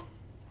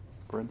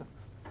 Brenda?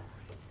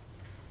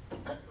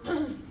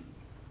 I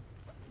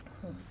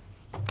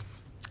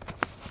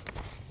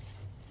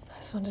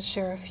just wanted to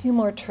share a few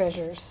more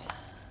treasures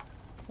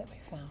that we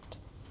found.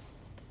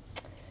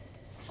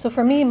 So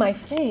for me, my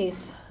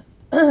faith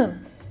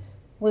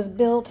was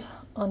built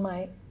on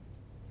my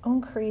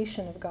own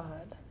creation of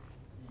God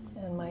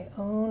and my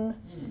own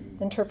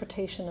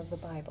interpretation of the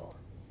Bible.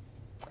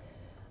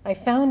 I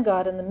found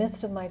God in the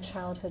midst of my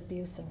childhood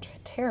abuse and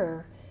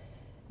terror.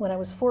 When I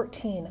was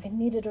 14, I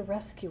needed a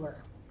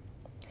rescuer.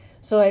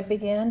 So I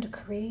began to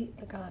create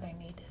the God I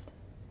needed.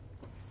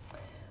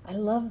 I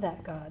love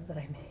that God that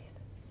I made.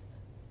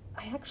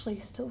 I actually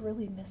still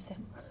really miss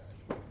him.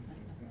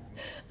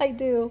 I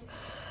do.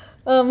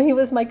 He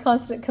was my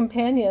constant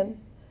companion,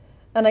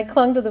 and I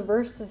clung to the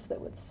verses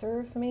that would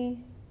serve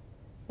me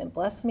and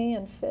bless me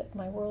and fit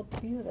my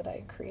worldview that I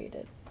had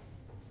created.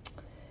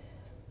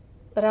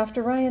 But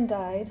after Ryan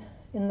died,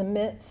 in the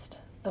midst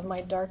of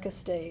my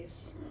darkest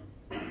days,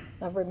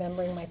 of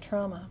remembering my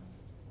trauma,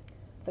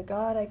 the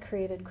God I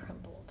created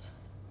crumbled.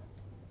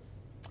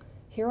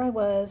 Here I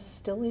was,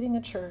 still leading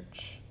a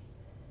church,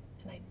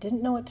 and I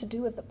didn't know what to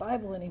do with the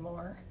Bible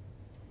anymore,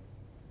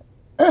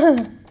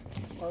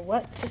 or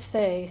what to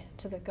say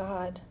to the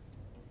God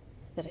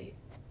that I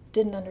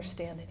didn't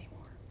understand anymore.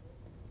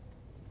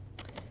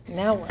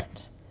 Now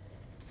what?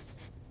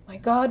 My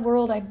God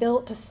world I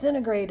built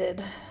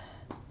disintegrated,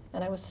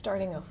 and I was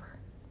starting over.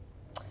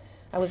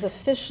 I was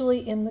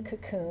officially in the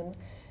cocoon,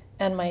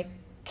 and my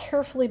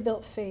carefully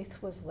built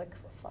faith was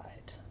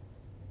liquefied.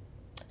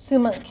 Sue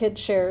Monk Kidd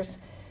shares,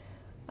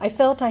 I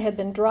felt I had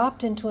been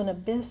dropped into an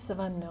abyss of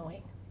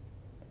unknowing,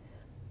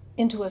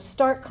 into a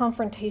stark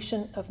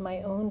confrontation of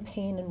my own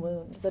pain and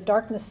wound. The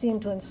darkness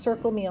seemed to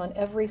encircle me on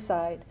every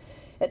side.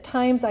 At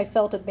times I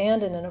felt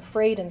abandoned and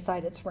afraid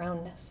inside its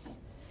roundness.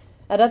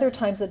 At other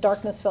times the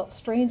darkness felt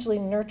strangely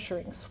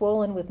nurturing,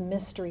 swollen with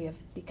mystery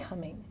of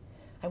becoming.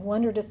 I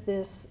wondered if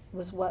this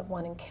was what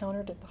one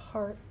encountered at the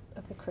heart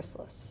of the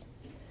chrysalis.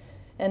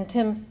 And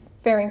Tim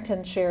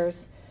Farrington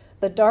shares,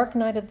 the dark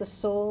night of the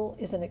soul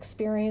is an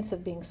experience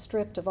of being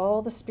stripped of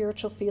all the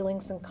spiritual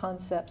feelings and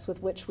concepts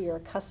with which we are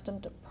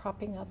accustomed to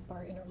propping up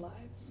our inner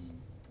lives.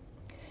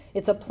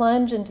 It's a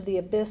plunge into the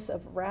abyss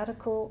of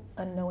radical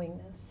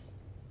unknowingness.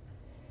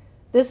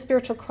 This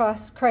spiritual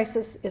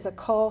crisis is a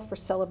call for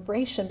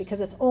celebration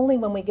because it's only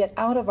when we get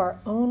out of our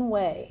own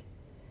way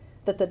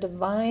that the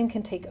divine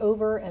can take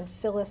over and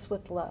fill us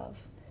with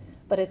love.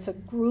 But it's a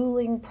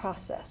grueling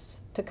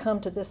process to come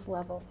to this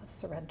level of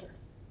surrender.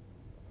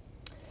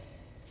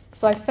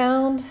 So I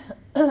found,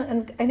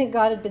 and I think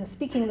God had been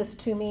speaking this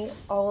to me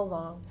all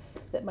along,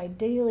 that my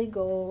daily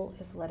goal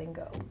is letting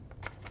go.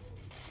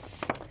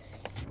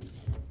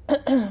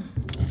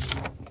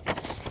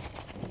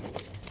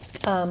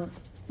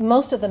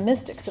 Most of the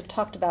mystics have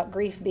talked about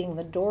grief being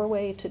the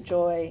doorway to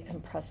joy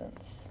and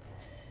presence.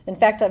 In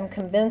fact, I'm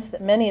convinced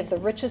that many of the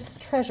richest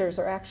treasures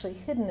are actually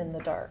hidden in the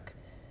dark,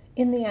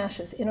 in the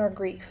ashes, in our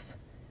grief.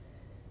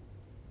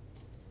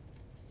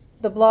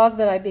 The blog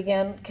that I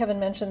began, Kevin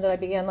mentioned that I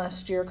began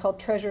last year, called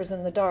Treasures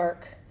in the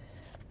Dark.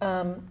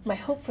 My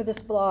hope for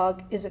this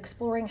blog is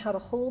exploring how to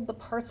hold the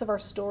parts of our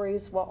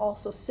stories while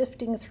also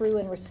sifting through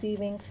and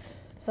receiving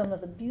some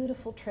of the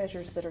beautiful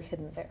treasures that are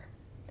hidden there,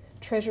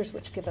 treasures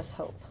which give us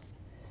hope.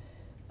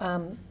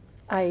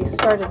 I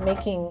started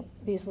making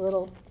these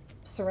little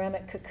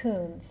ceramic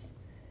cocoons,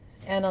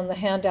 and on the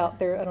handout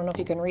there, I don't know if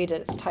you can read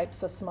it, it's typed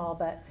so small,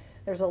 but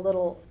there's a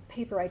little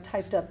paper I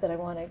typed up that I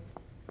want to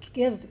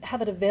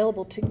have it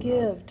available to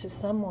give to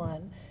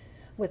someone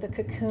with a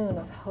cocoon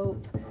of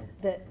hope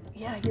that,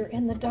 yeah, you're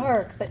in the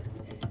dark, but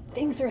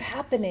things are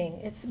happening.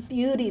 It's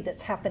beauty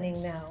that's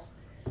happening now.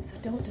 So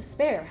don't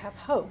despair, have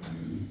hope.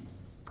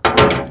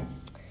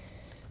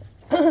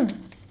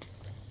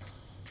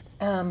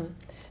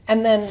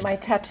 And then my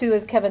tattoo,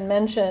 as Kevin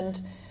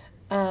mentioned,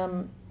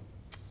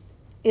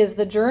 is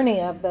the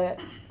journey of the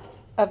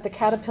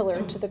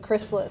caterpillar to the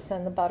chrysalis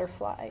and the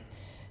butterfly.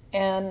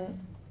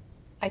 And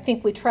I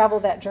think we travel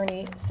that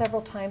journey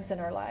several times in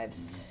our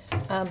lives,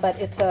 but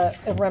it's a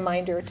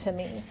reminder to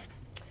me.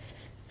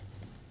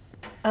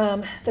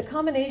 The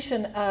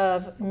combination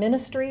of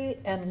ministry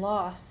and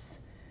loss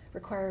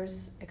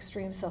requires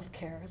extreme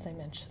self-care, as I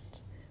mentioned,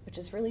 which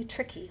is really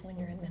tricky when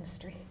you're in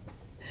ministry,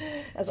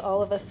 as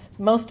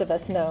most of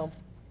us know.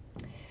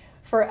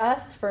 For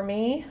us,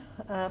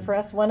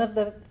 one of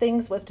the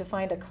things was to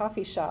find a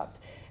coffee shop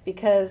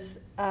because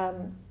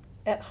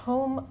at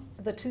home,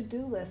 the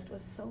to-do list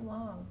was so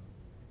long.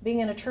 Being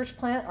in a church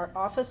plant, our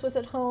office was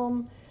at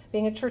home.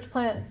 Being a church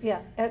plant,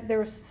 there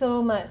was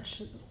so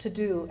much to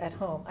do at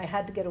home. I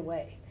had to get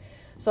away.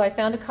 So I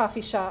found a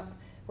coffee shop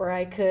where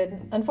I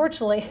could,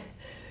 unfortunately,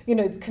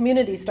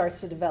 community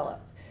starts to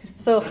develop.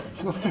 So,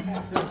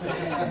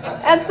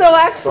 and so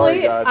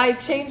actually, I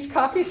changed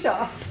coffee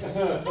shops.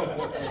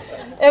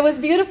 It was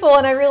beautiful,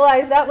 and I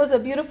realized that was a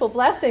beautiful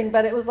blessing,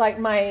 but it was like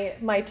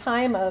my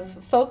time of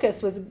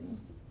focus was.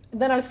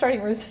 Then I was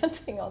starting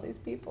resenting all these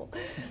people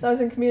that I was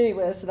in community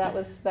with, so that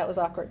was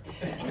awkward.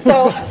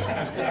 So,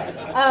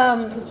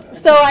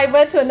 so I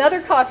went to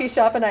another coffee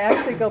shop, and I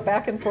actually go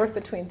back and forth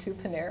between two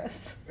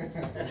Paneras.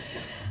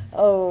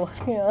 Oh,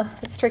 yeah,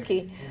 it's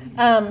tricky.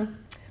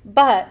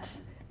 But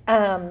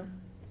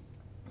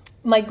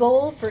my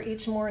goal for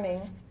each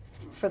morning,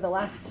 for the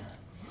last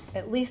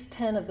at least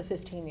 10 of the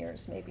 15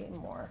 years, maybe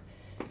more,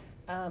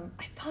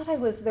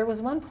 there was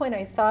one point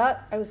I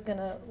thought I was going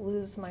to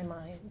lose my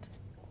mind.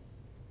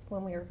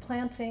 When we were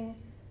planting,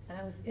 and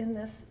I was in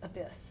this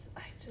abyss.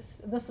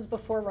 This was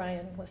before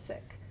Ryan was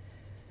sick.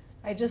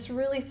 I just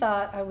really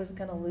thought I was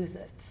going to lose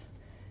it.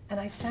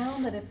 And I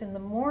found that if in the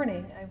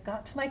morning I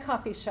got to my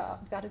coffee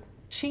shop, got a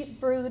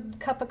cheap brewed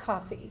cup of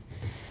coffee,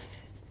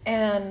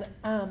 and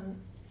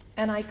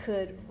I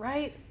could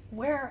write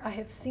where I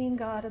have seen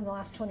God in the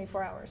last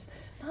 24 hours.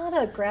 Not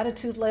a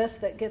gratitude list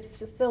that gets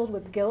filled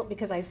with guilt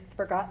because I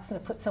forgot to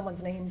put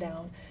someone's name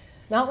down.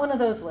 Not one of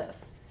those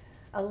lists.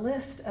 A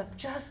list of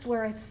just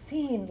where I've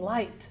seen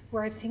light,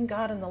 where I've seen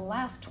God in the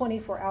last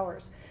 24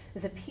 hours.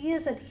 is if he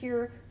isn't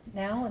here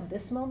now in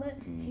this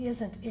moment, he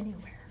isn't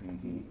anywhere.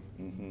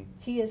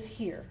 He is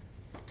here.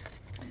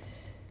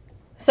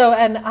 So,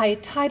 and I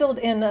titled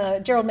in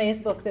Gerald May's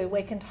book, The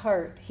Awakened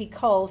Heart, he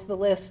calls the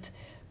list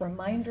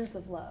Reminders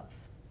of Love.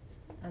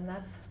 And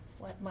that's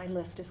what my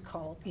list is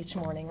called each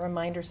morning,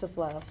 Reminders of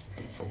Love.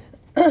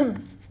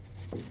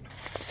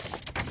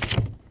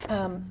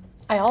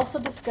 I also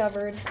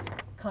discovered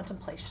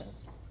contemplation.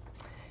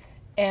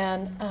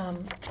 And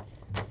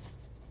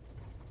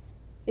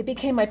it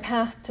became my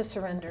path to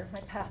surrender,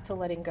 my path to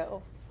letting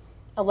go,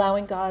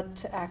 allowing God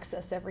to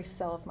access every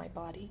cell of my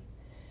body.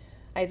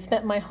 I had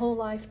spent my whole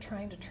life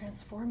trying to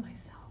transform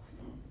myself.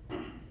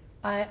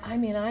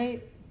 I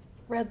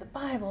read the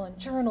Bible and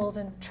journaled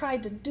and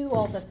tried to do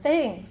all the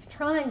things,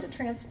 trying to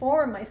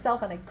transform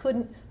myself, and I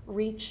couldn't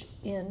reach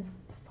in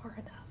far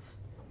enough.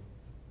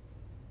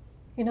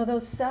 You know,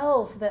 those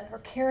cells that are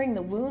carrying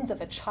the wounds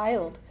of a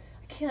child,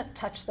 I can't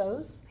touch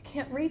those. I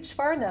can't reach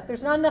far enough.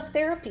 There's not enough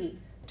therapy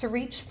to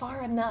reach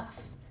far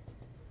enough.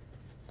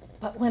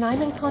 But when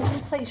I'm in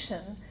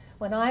contemplation,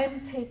 when I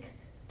take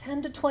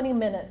 10 to 20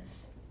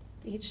 minutes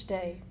each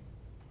day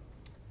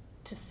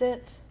to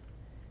sit,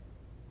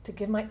 to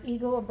give my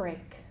ego a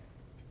break,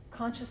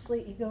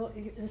 consciously, ego,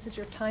 this is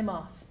your time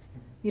off.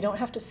 You don't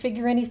have to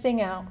figure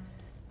anything out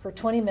for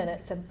 20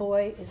 minutes, and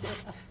boy, is it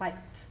a fight.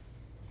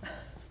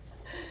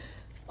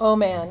 Oh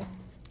man.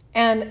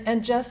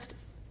 And just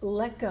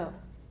let go.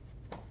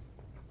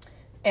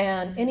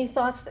 And any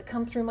thoughts that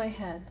come through my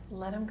head,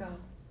 let them go.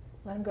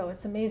 Let them go.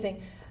 It's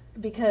amazing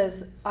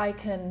because I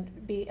can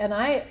be, and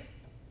I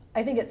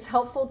think it's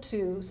helpful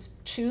to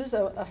choose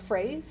a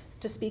phrase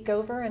to speak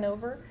over and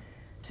over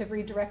to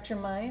redirect your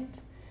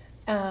mind.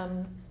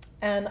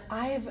 And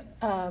I've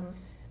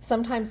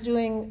sometimes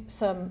doing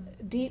some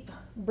deep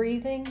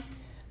breathing,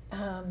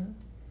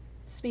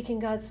 speaking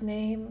God's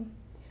name,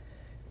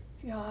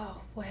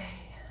 Yahweh,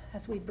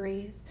 as we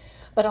breathe.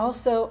 But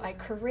also, I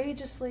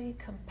courageously,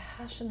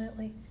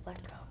 compassionately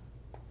let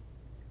go.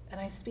 And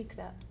I speak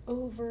that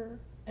over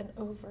and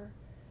over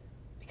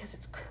because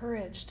it's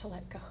courage to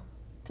let go.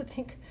 To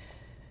think,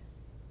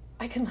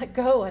 I can let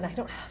go and I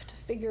don't have to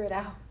figure it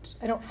out.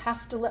 I don't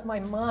have to let my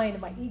mind,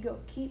 my ego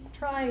keep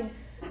trying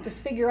to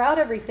figure out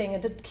everything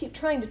and to keep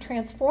trying to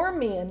transform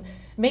me and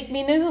make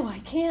me new. I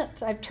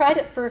can't. I've tried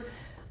it for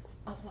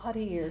a lot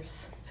of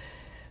years.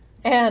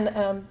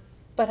 And,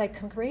 but I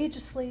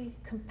courageously,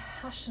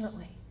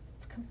 compassionately,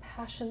 it's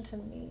compassion to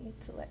me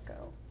to let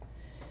go.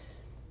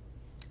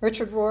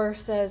 Richard Rohr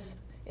says,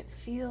 it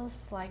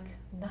feels like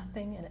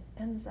nothing and it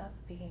ends up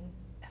being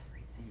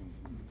everything.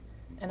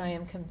 And I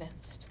am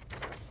convinced.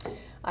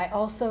 I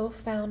also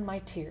found my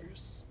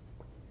tears.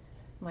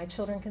 My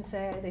children can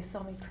say they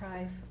saw me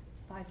cry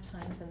 5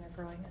 times in their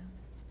growing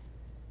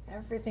up.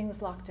 Everything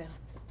was locked down.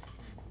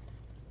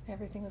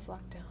 Everything was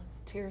locked down.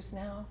 Tears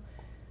now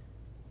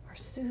are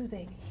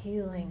soothing,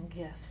 healing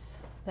gifts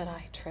that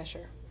I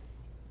treasure.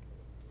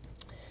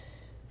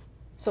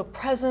 So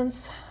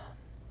presence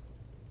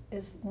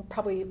is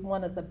probably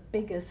one of the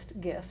biggest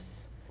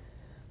gifts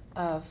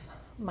of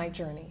my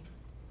journey,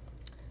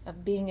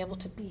 of being able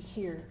to be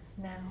here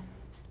now,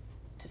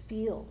 to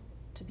feel,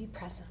 to be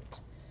present.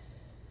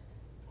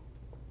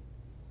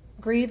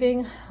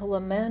 Grieving,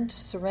 lament,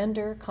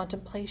 surrender,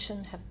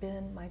 contemplation have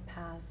been my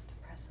paths to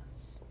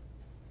presence.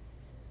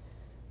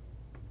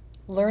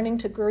 Learning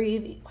to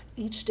grieve what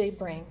each day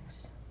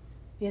brings,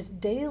 because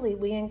daily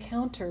we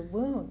encounter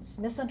wounds,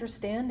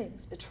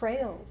 misunderstandings,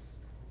 betrayals,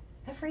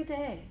 every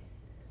day.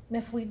 And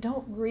if we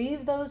don't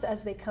grieve those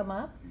as they come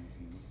up,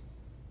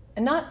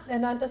 and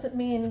that doesn't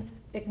mean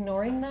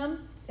ignoring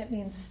them, it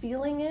means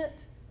feeling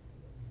it,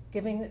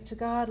 giving it to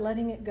God,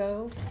 letting it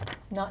go,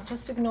 not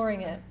just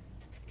ignoring it,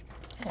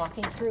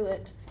 walking through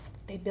it.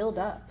 They build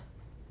up.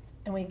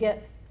 And we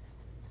get,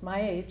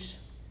 my age,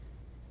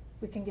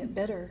 we can get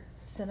bitter,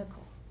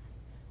 cynical.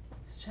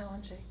 It's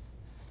challenging.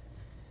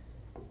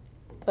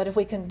 But if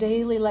we can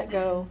daily let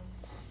go,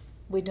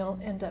 they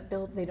don't end up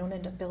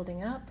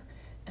building up,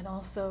 and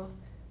also,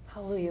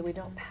 hallelujah, we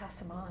don't pass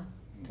them on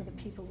to the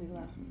people we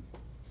love.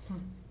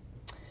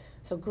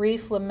 So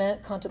grief,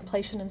 lament,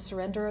 contemplation, and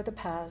surrender are the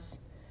paths.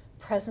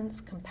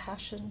 Presence,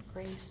 compassion,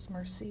 grace,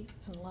 mercy,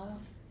 and love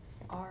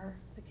are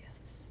the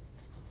gifts.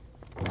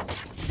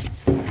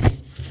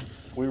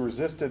 We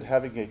resisted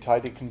having a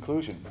tidy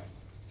conclusion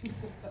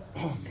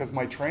because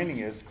my training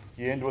is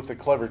you end with a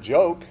clever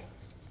joke,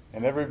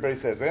 and everybody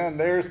says, "And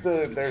there's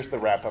the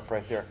wrap up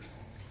right there."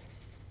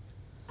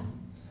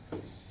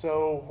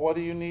 So, what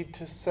do you need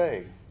to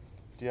say?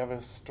 Do you have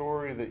a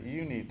story that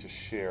you need to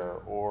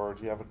share, or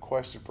do you have a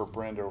question for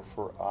Brenda or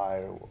for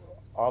I?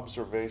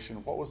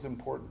 Observation. What was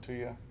important to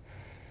you?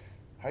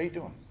 How you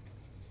doing?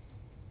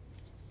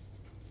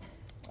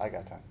 I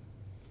got time.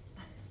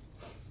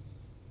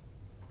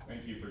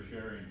 Thank you for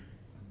sharing.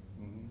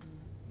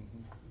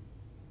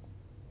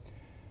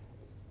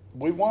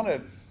 We want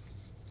to.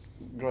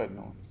 Go ahead,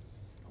 Nolan.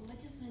 Well, I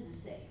just wanted to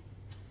say,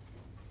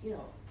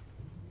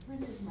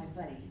 Brenda's my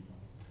buddy,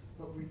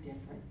 but we're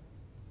different.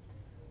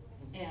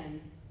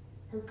 And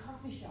her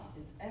coffee shop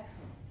is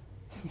excellent.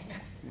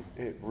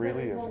 It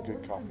really is a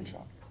good coffee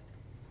shop.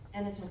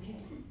 And it's okay.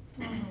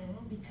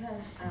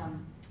 Because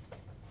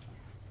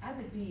I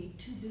would be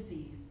too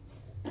busy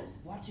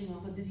watching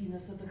all the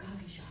busyness of the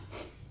coffee shop.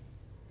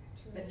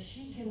 But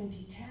she can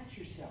detach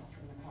herself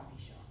from the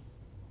coffee shop.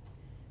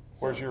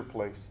 Where's So your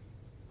place?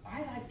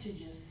 I like to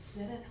just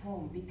sit at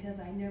home because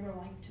I never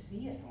liked to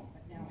be at home,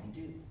 but now I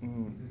do.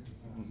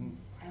 Mm-hmm.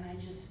 And I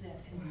just sit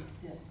and be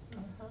still.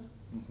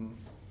 Mm-hmm.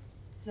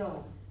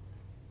 So,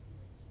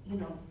 you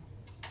know,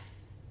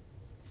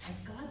 as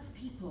God's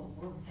people,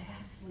 we're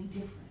vastly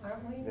different.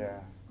 Aren't we? Yeah.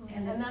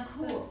 And And it's that's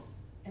cool.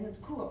 And it's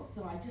cool.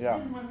 So I just Yeah.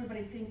 didn't want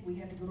everybody to think we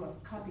had to go to a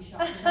coffee shop.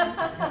 Because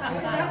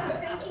I was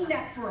thinking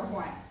that for a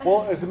while.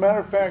 Well, as a matter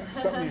of fact,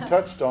 something you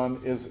touched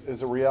on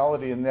is a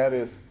reality, and that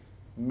is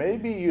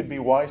maybe you'd be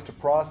wise to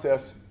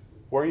process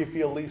where you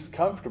feel least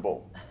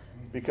comfortable,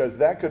 because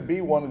that could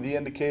be one of the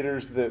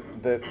indicators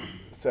that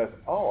says,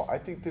 oh, I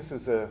think this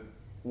is a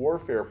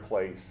warfare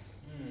place.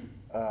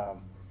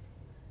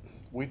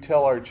 We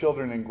tell our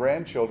children and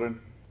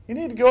grandchildren, you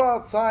need to go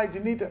outside, you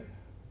need to,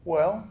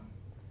 well,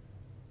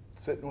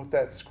 sitting with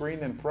that screen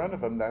in front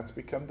of them, that's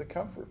become the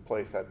comfort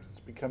place. That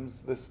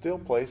becomes the still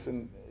place,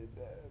 and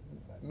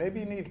maybe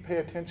you need to pay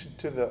attention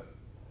to the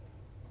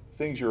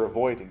things you're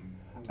avoiding.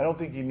 I don't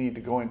think you need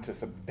to go into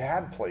some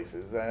bad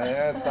places.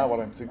 That's not what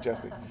I'm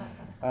suggesting.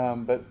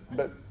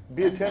 But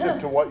be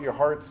attentive to what your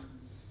heart's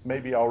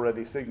maybe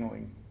already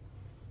signaling.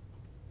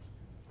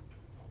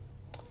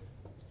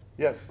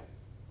 Yes.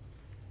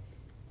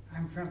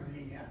 I'm from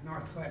the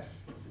northwest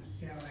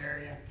Seattle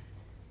area,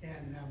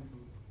 and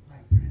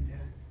like Brenda,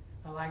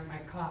 I like my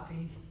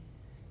coffee,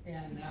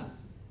 and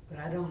but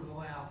I don't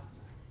go out.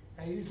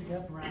 I usually get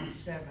up around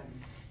 7,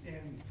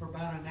 and for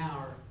about an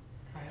hour,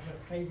 I have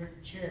a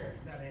favorite chair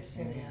that I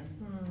sit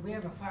in. We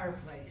have a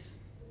fireplace,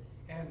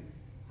 and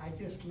I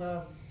just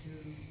love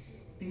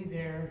to be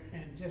there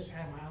and just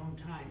have my own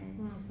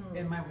time.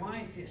 And my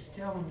wife is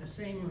still in the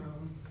same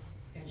room,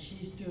 and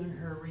she's doing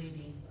her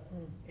reading,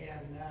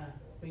 and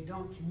we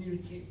don't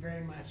communicate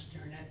very much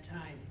during that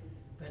time.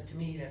 But to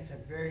me, that's a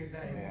very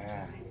valuable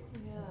Yeah. time.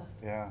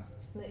 Yes. Yeah.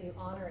 That you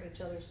honor each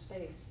other's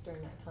space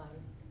during that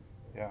time.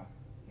 Yeah.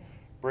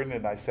 Brenda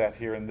and I sat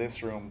here in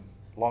this room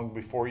long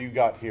before you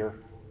got here,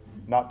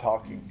 not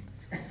talking,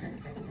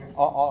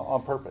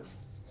 on purpose.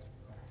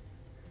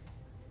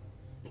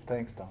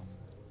 Thanks, Don.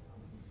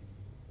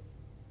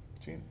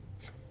 Gene?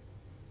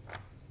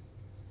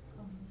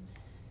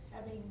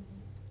 Having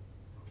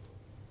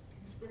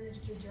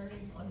experienced your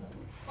journey on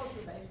a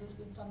closer basis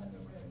than some in the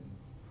room,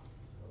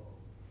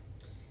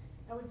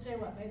 I would say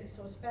what made it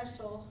so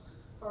special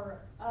for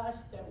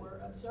us that were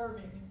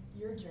observing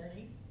your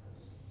journey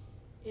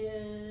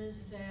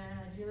is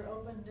that your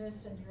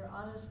openness and your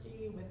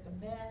honesty with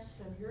the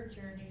mess of your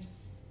journey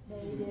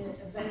made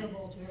it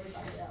available to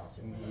everybody else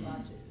in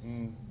Renovatus.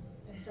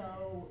 And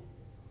so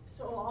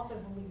often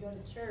when we go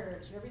to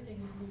church,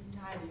 everything is neat and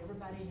tidy.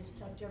 Everybody has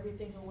tucked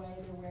everything away.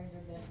 They're wearing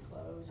their best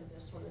clothes and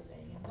this sort of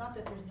thing. And not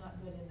that there's not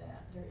good in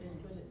that. There is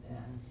good in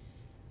that.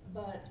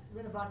 But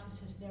Renovatus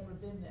has never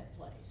been that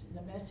place. The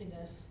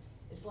messiness,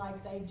 it's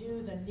like they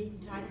do the neat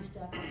and tidy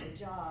stuff at their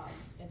job,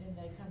 and then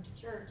they come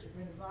to church at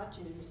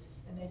Renovatus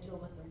and they deal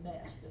with the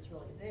mess that's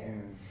really there.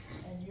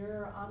 And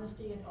your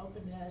honesty and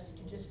openness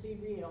to just be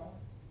real,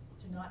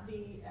 to not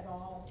be at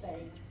all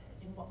fake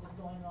in what was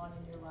going on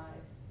in your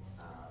life,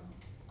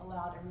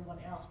 allowed everyone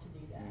else to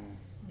do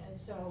that. And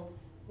so,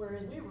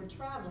 whereas we were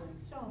traveling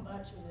so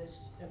much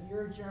of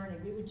your journey,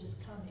 we would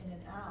just come in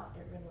and out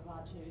at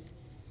Renovatus,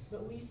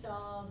 but we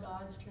saw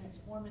God's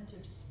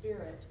transformative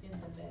spirit in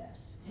the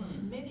mess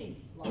in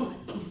many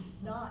lives,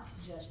 not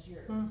just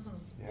yours.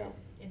 Yeah. But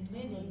in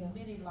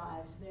many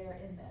lives there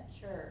in that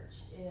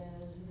church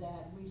is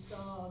that we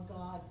saw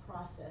God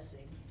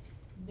processing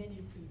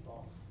many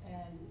people.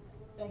 And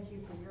thank you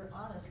for your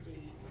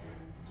honesty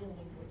in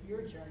dealing with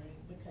your journey,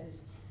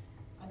 because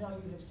I know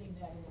you have seen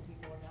that in the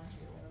people around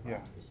you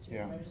at Renovatus too.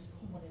 Yeah. I just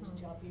wanted to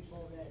tell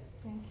people that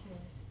Thank you.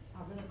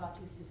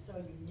 Renovatus is so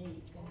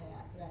unique in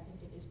that, but I think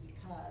it is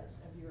because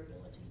of your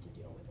ability to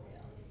deal with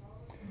reality.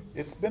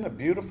 It's been a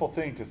beautiful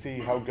thing to see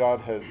how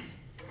God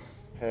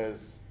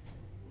has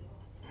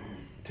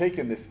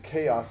taken this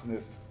chaos and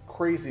this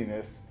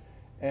craziness,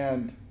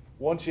 and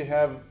once you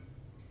have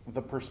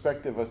the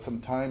perspective of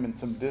some time and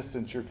some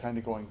distance, you're kind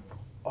of going,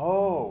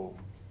 oh,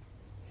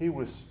 he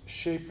was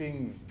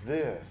shaping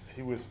this,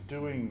 he was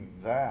doing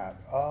that.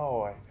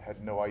 Oh, I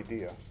had no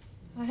idea.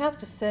 I have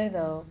to say,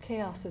 though,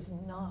 chaos is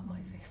not my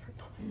favorite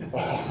place.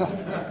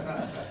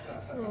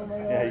 Oh my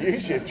Yeah, God. you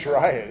should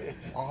try it.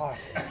 It's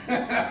awesome.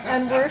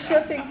 And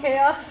worshiping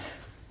chaos.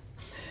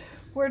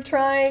 We're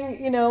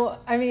trying,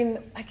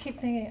 I keep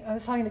thinking, I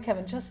was talking to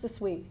Kevin just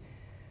this week.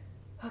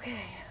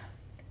 Okay,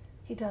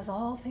 he does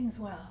all things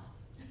well,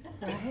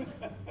 right?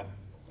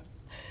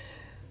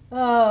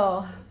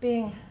 Oh,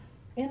 being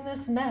in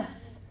this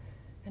mess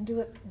and do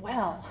it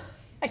well.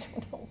 I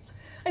don't know.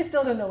 I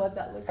still don't know what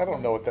that looks I like.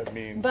 don't know what that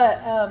means.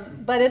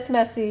 But it's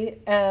messy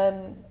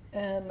and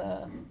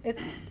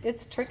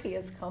it's tricky.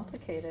 It's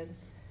complicated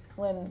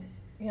when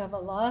you have a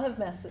lot of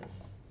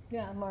messes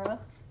Yeah, Mara?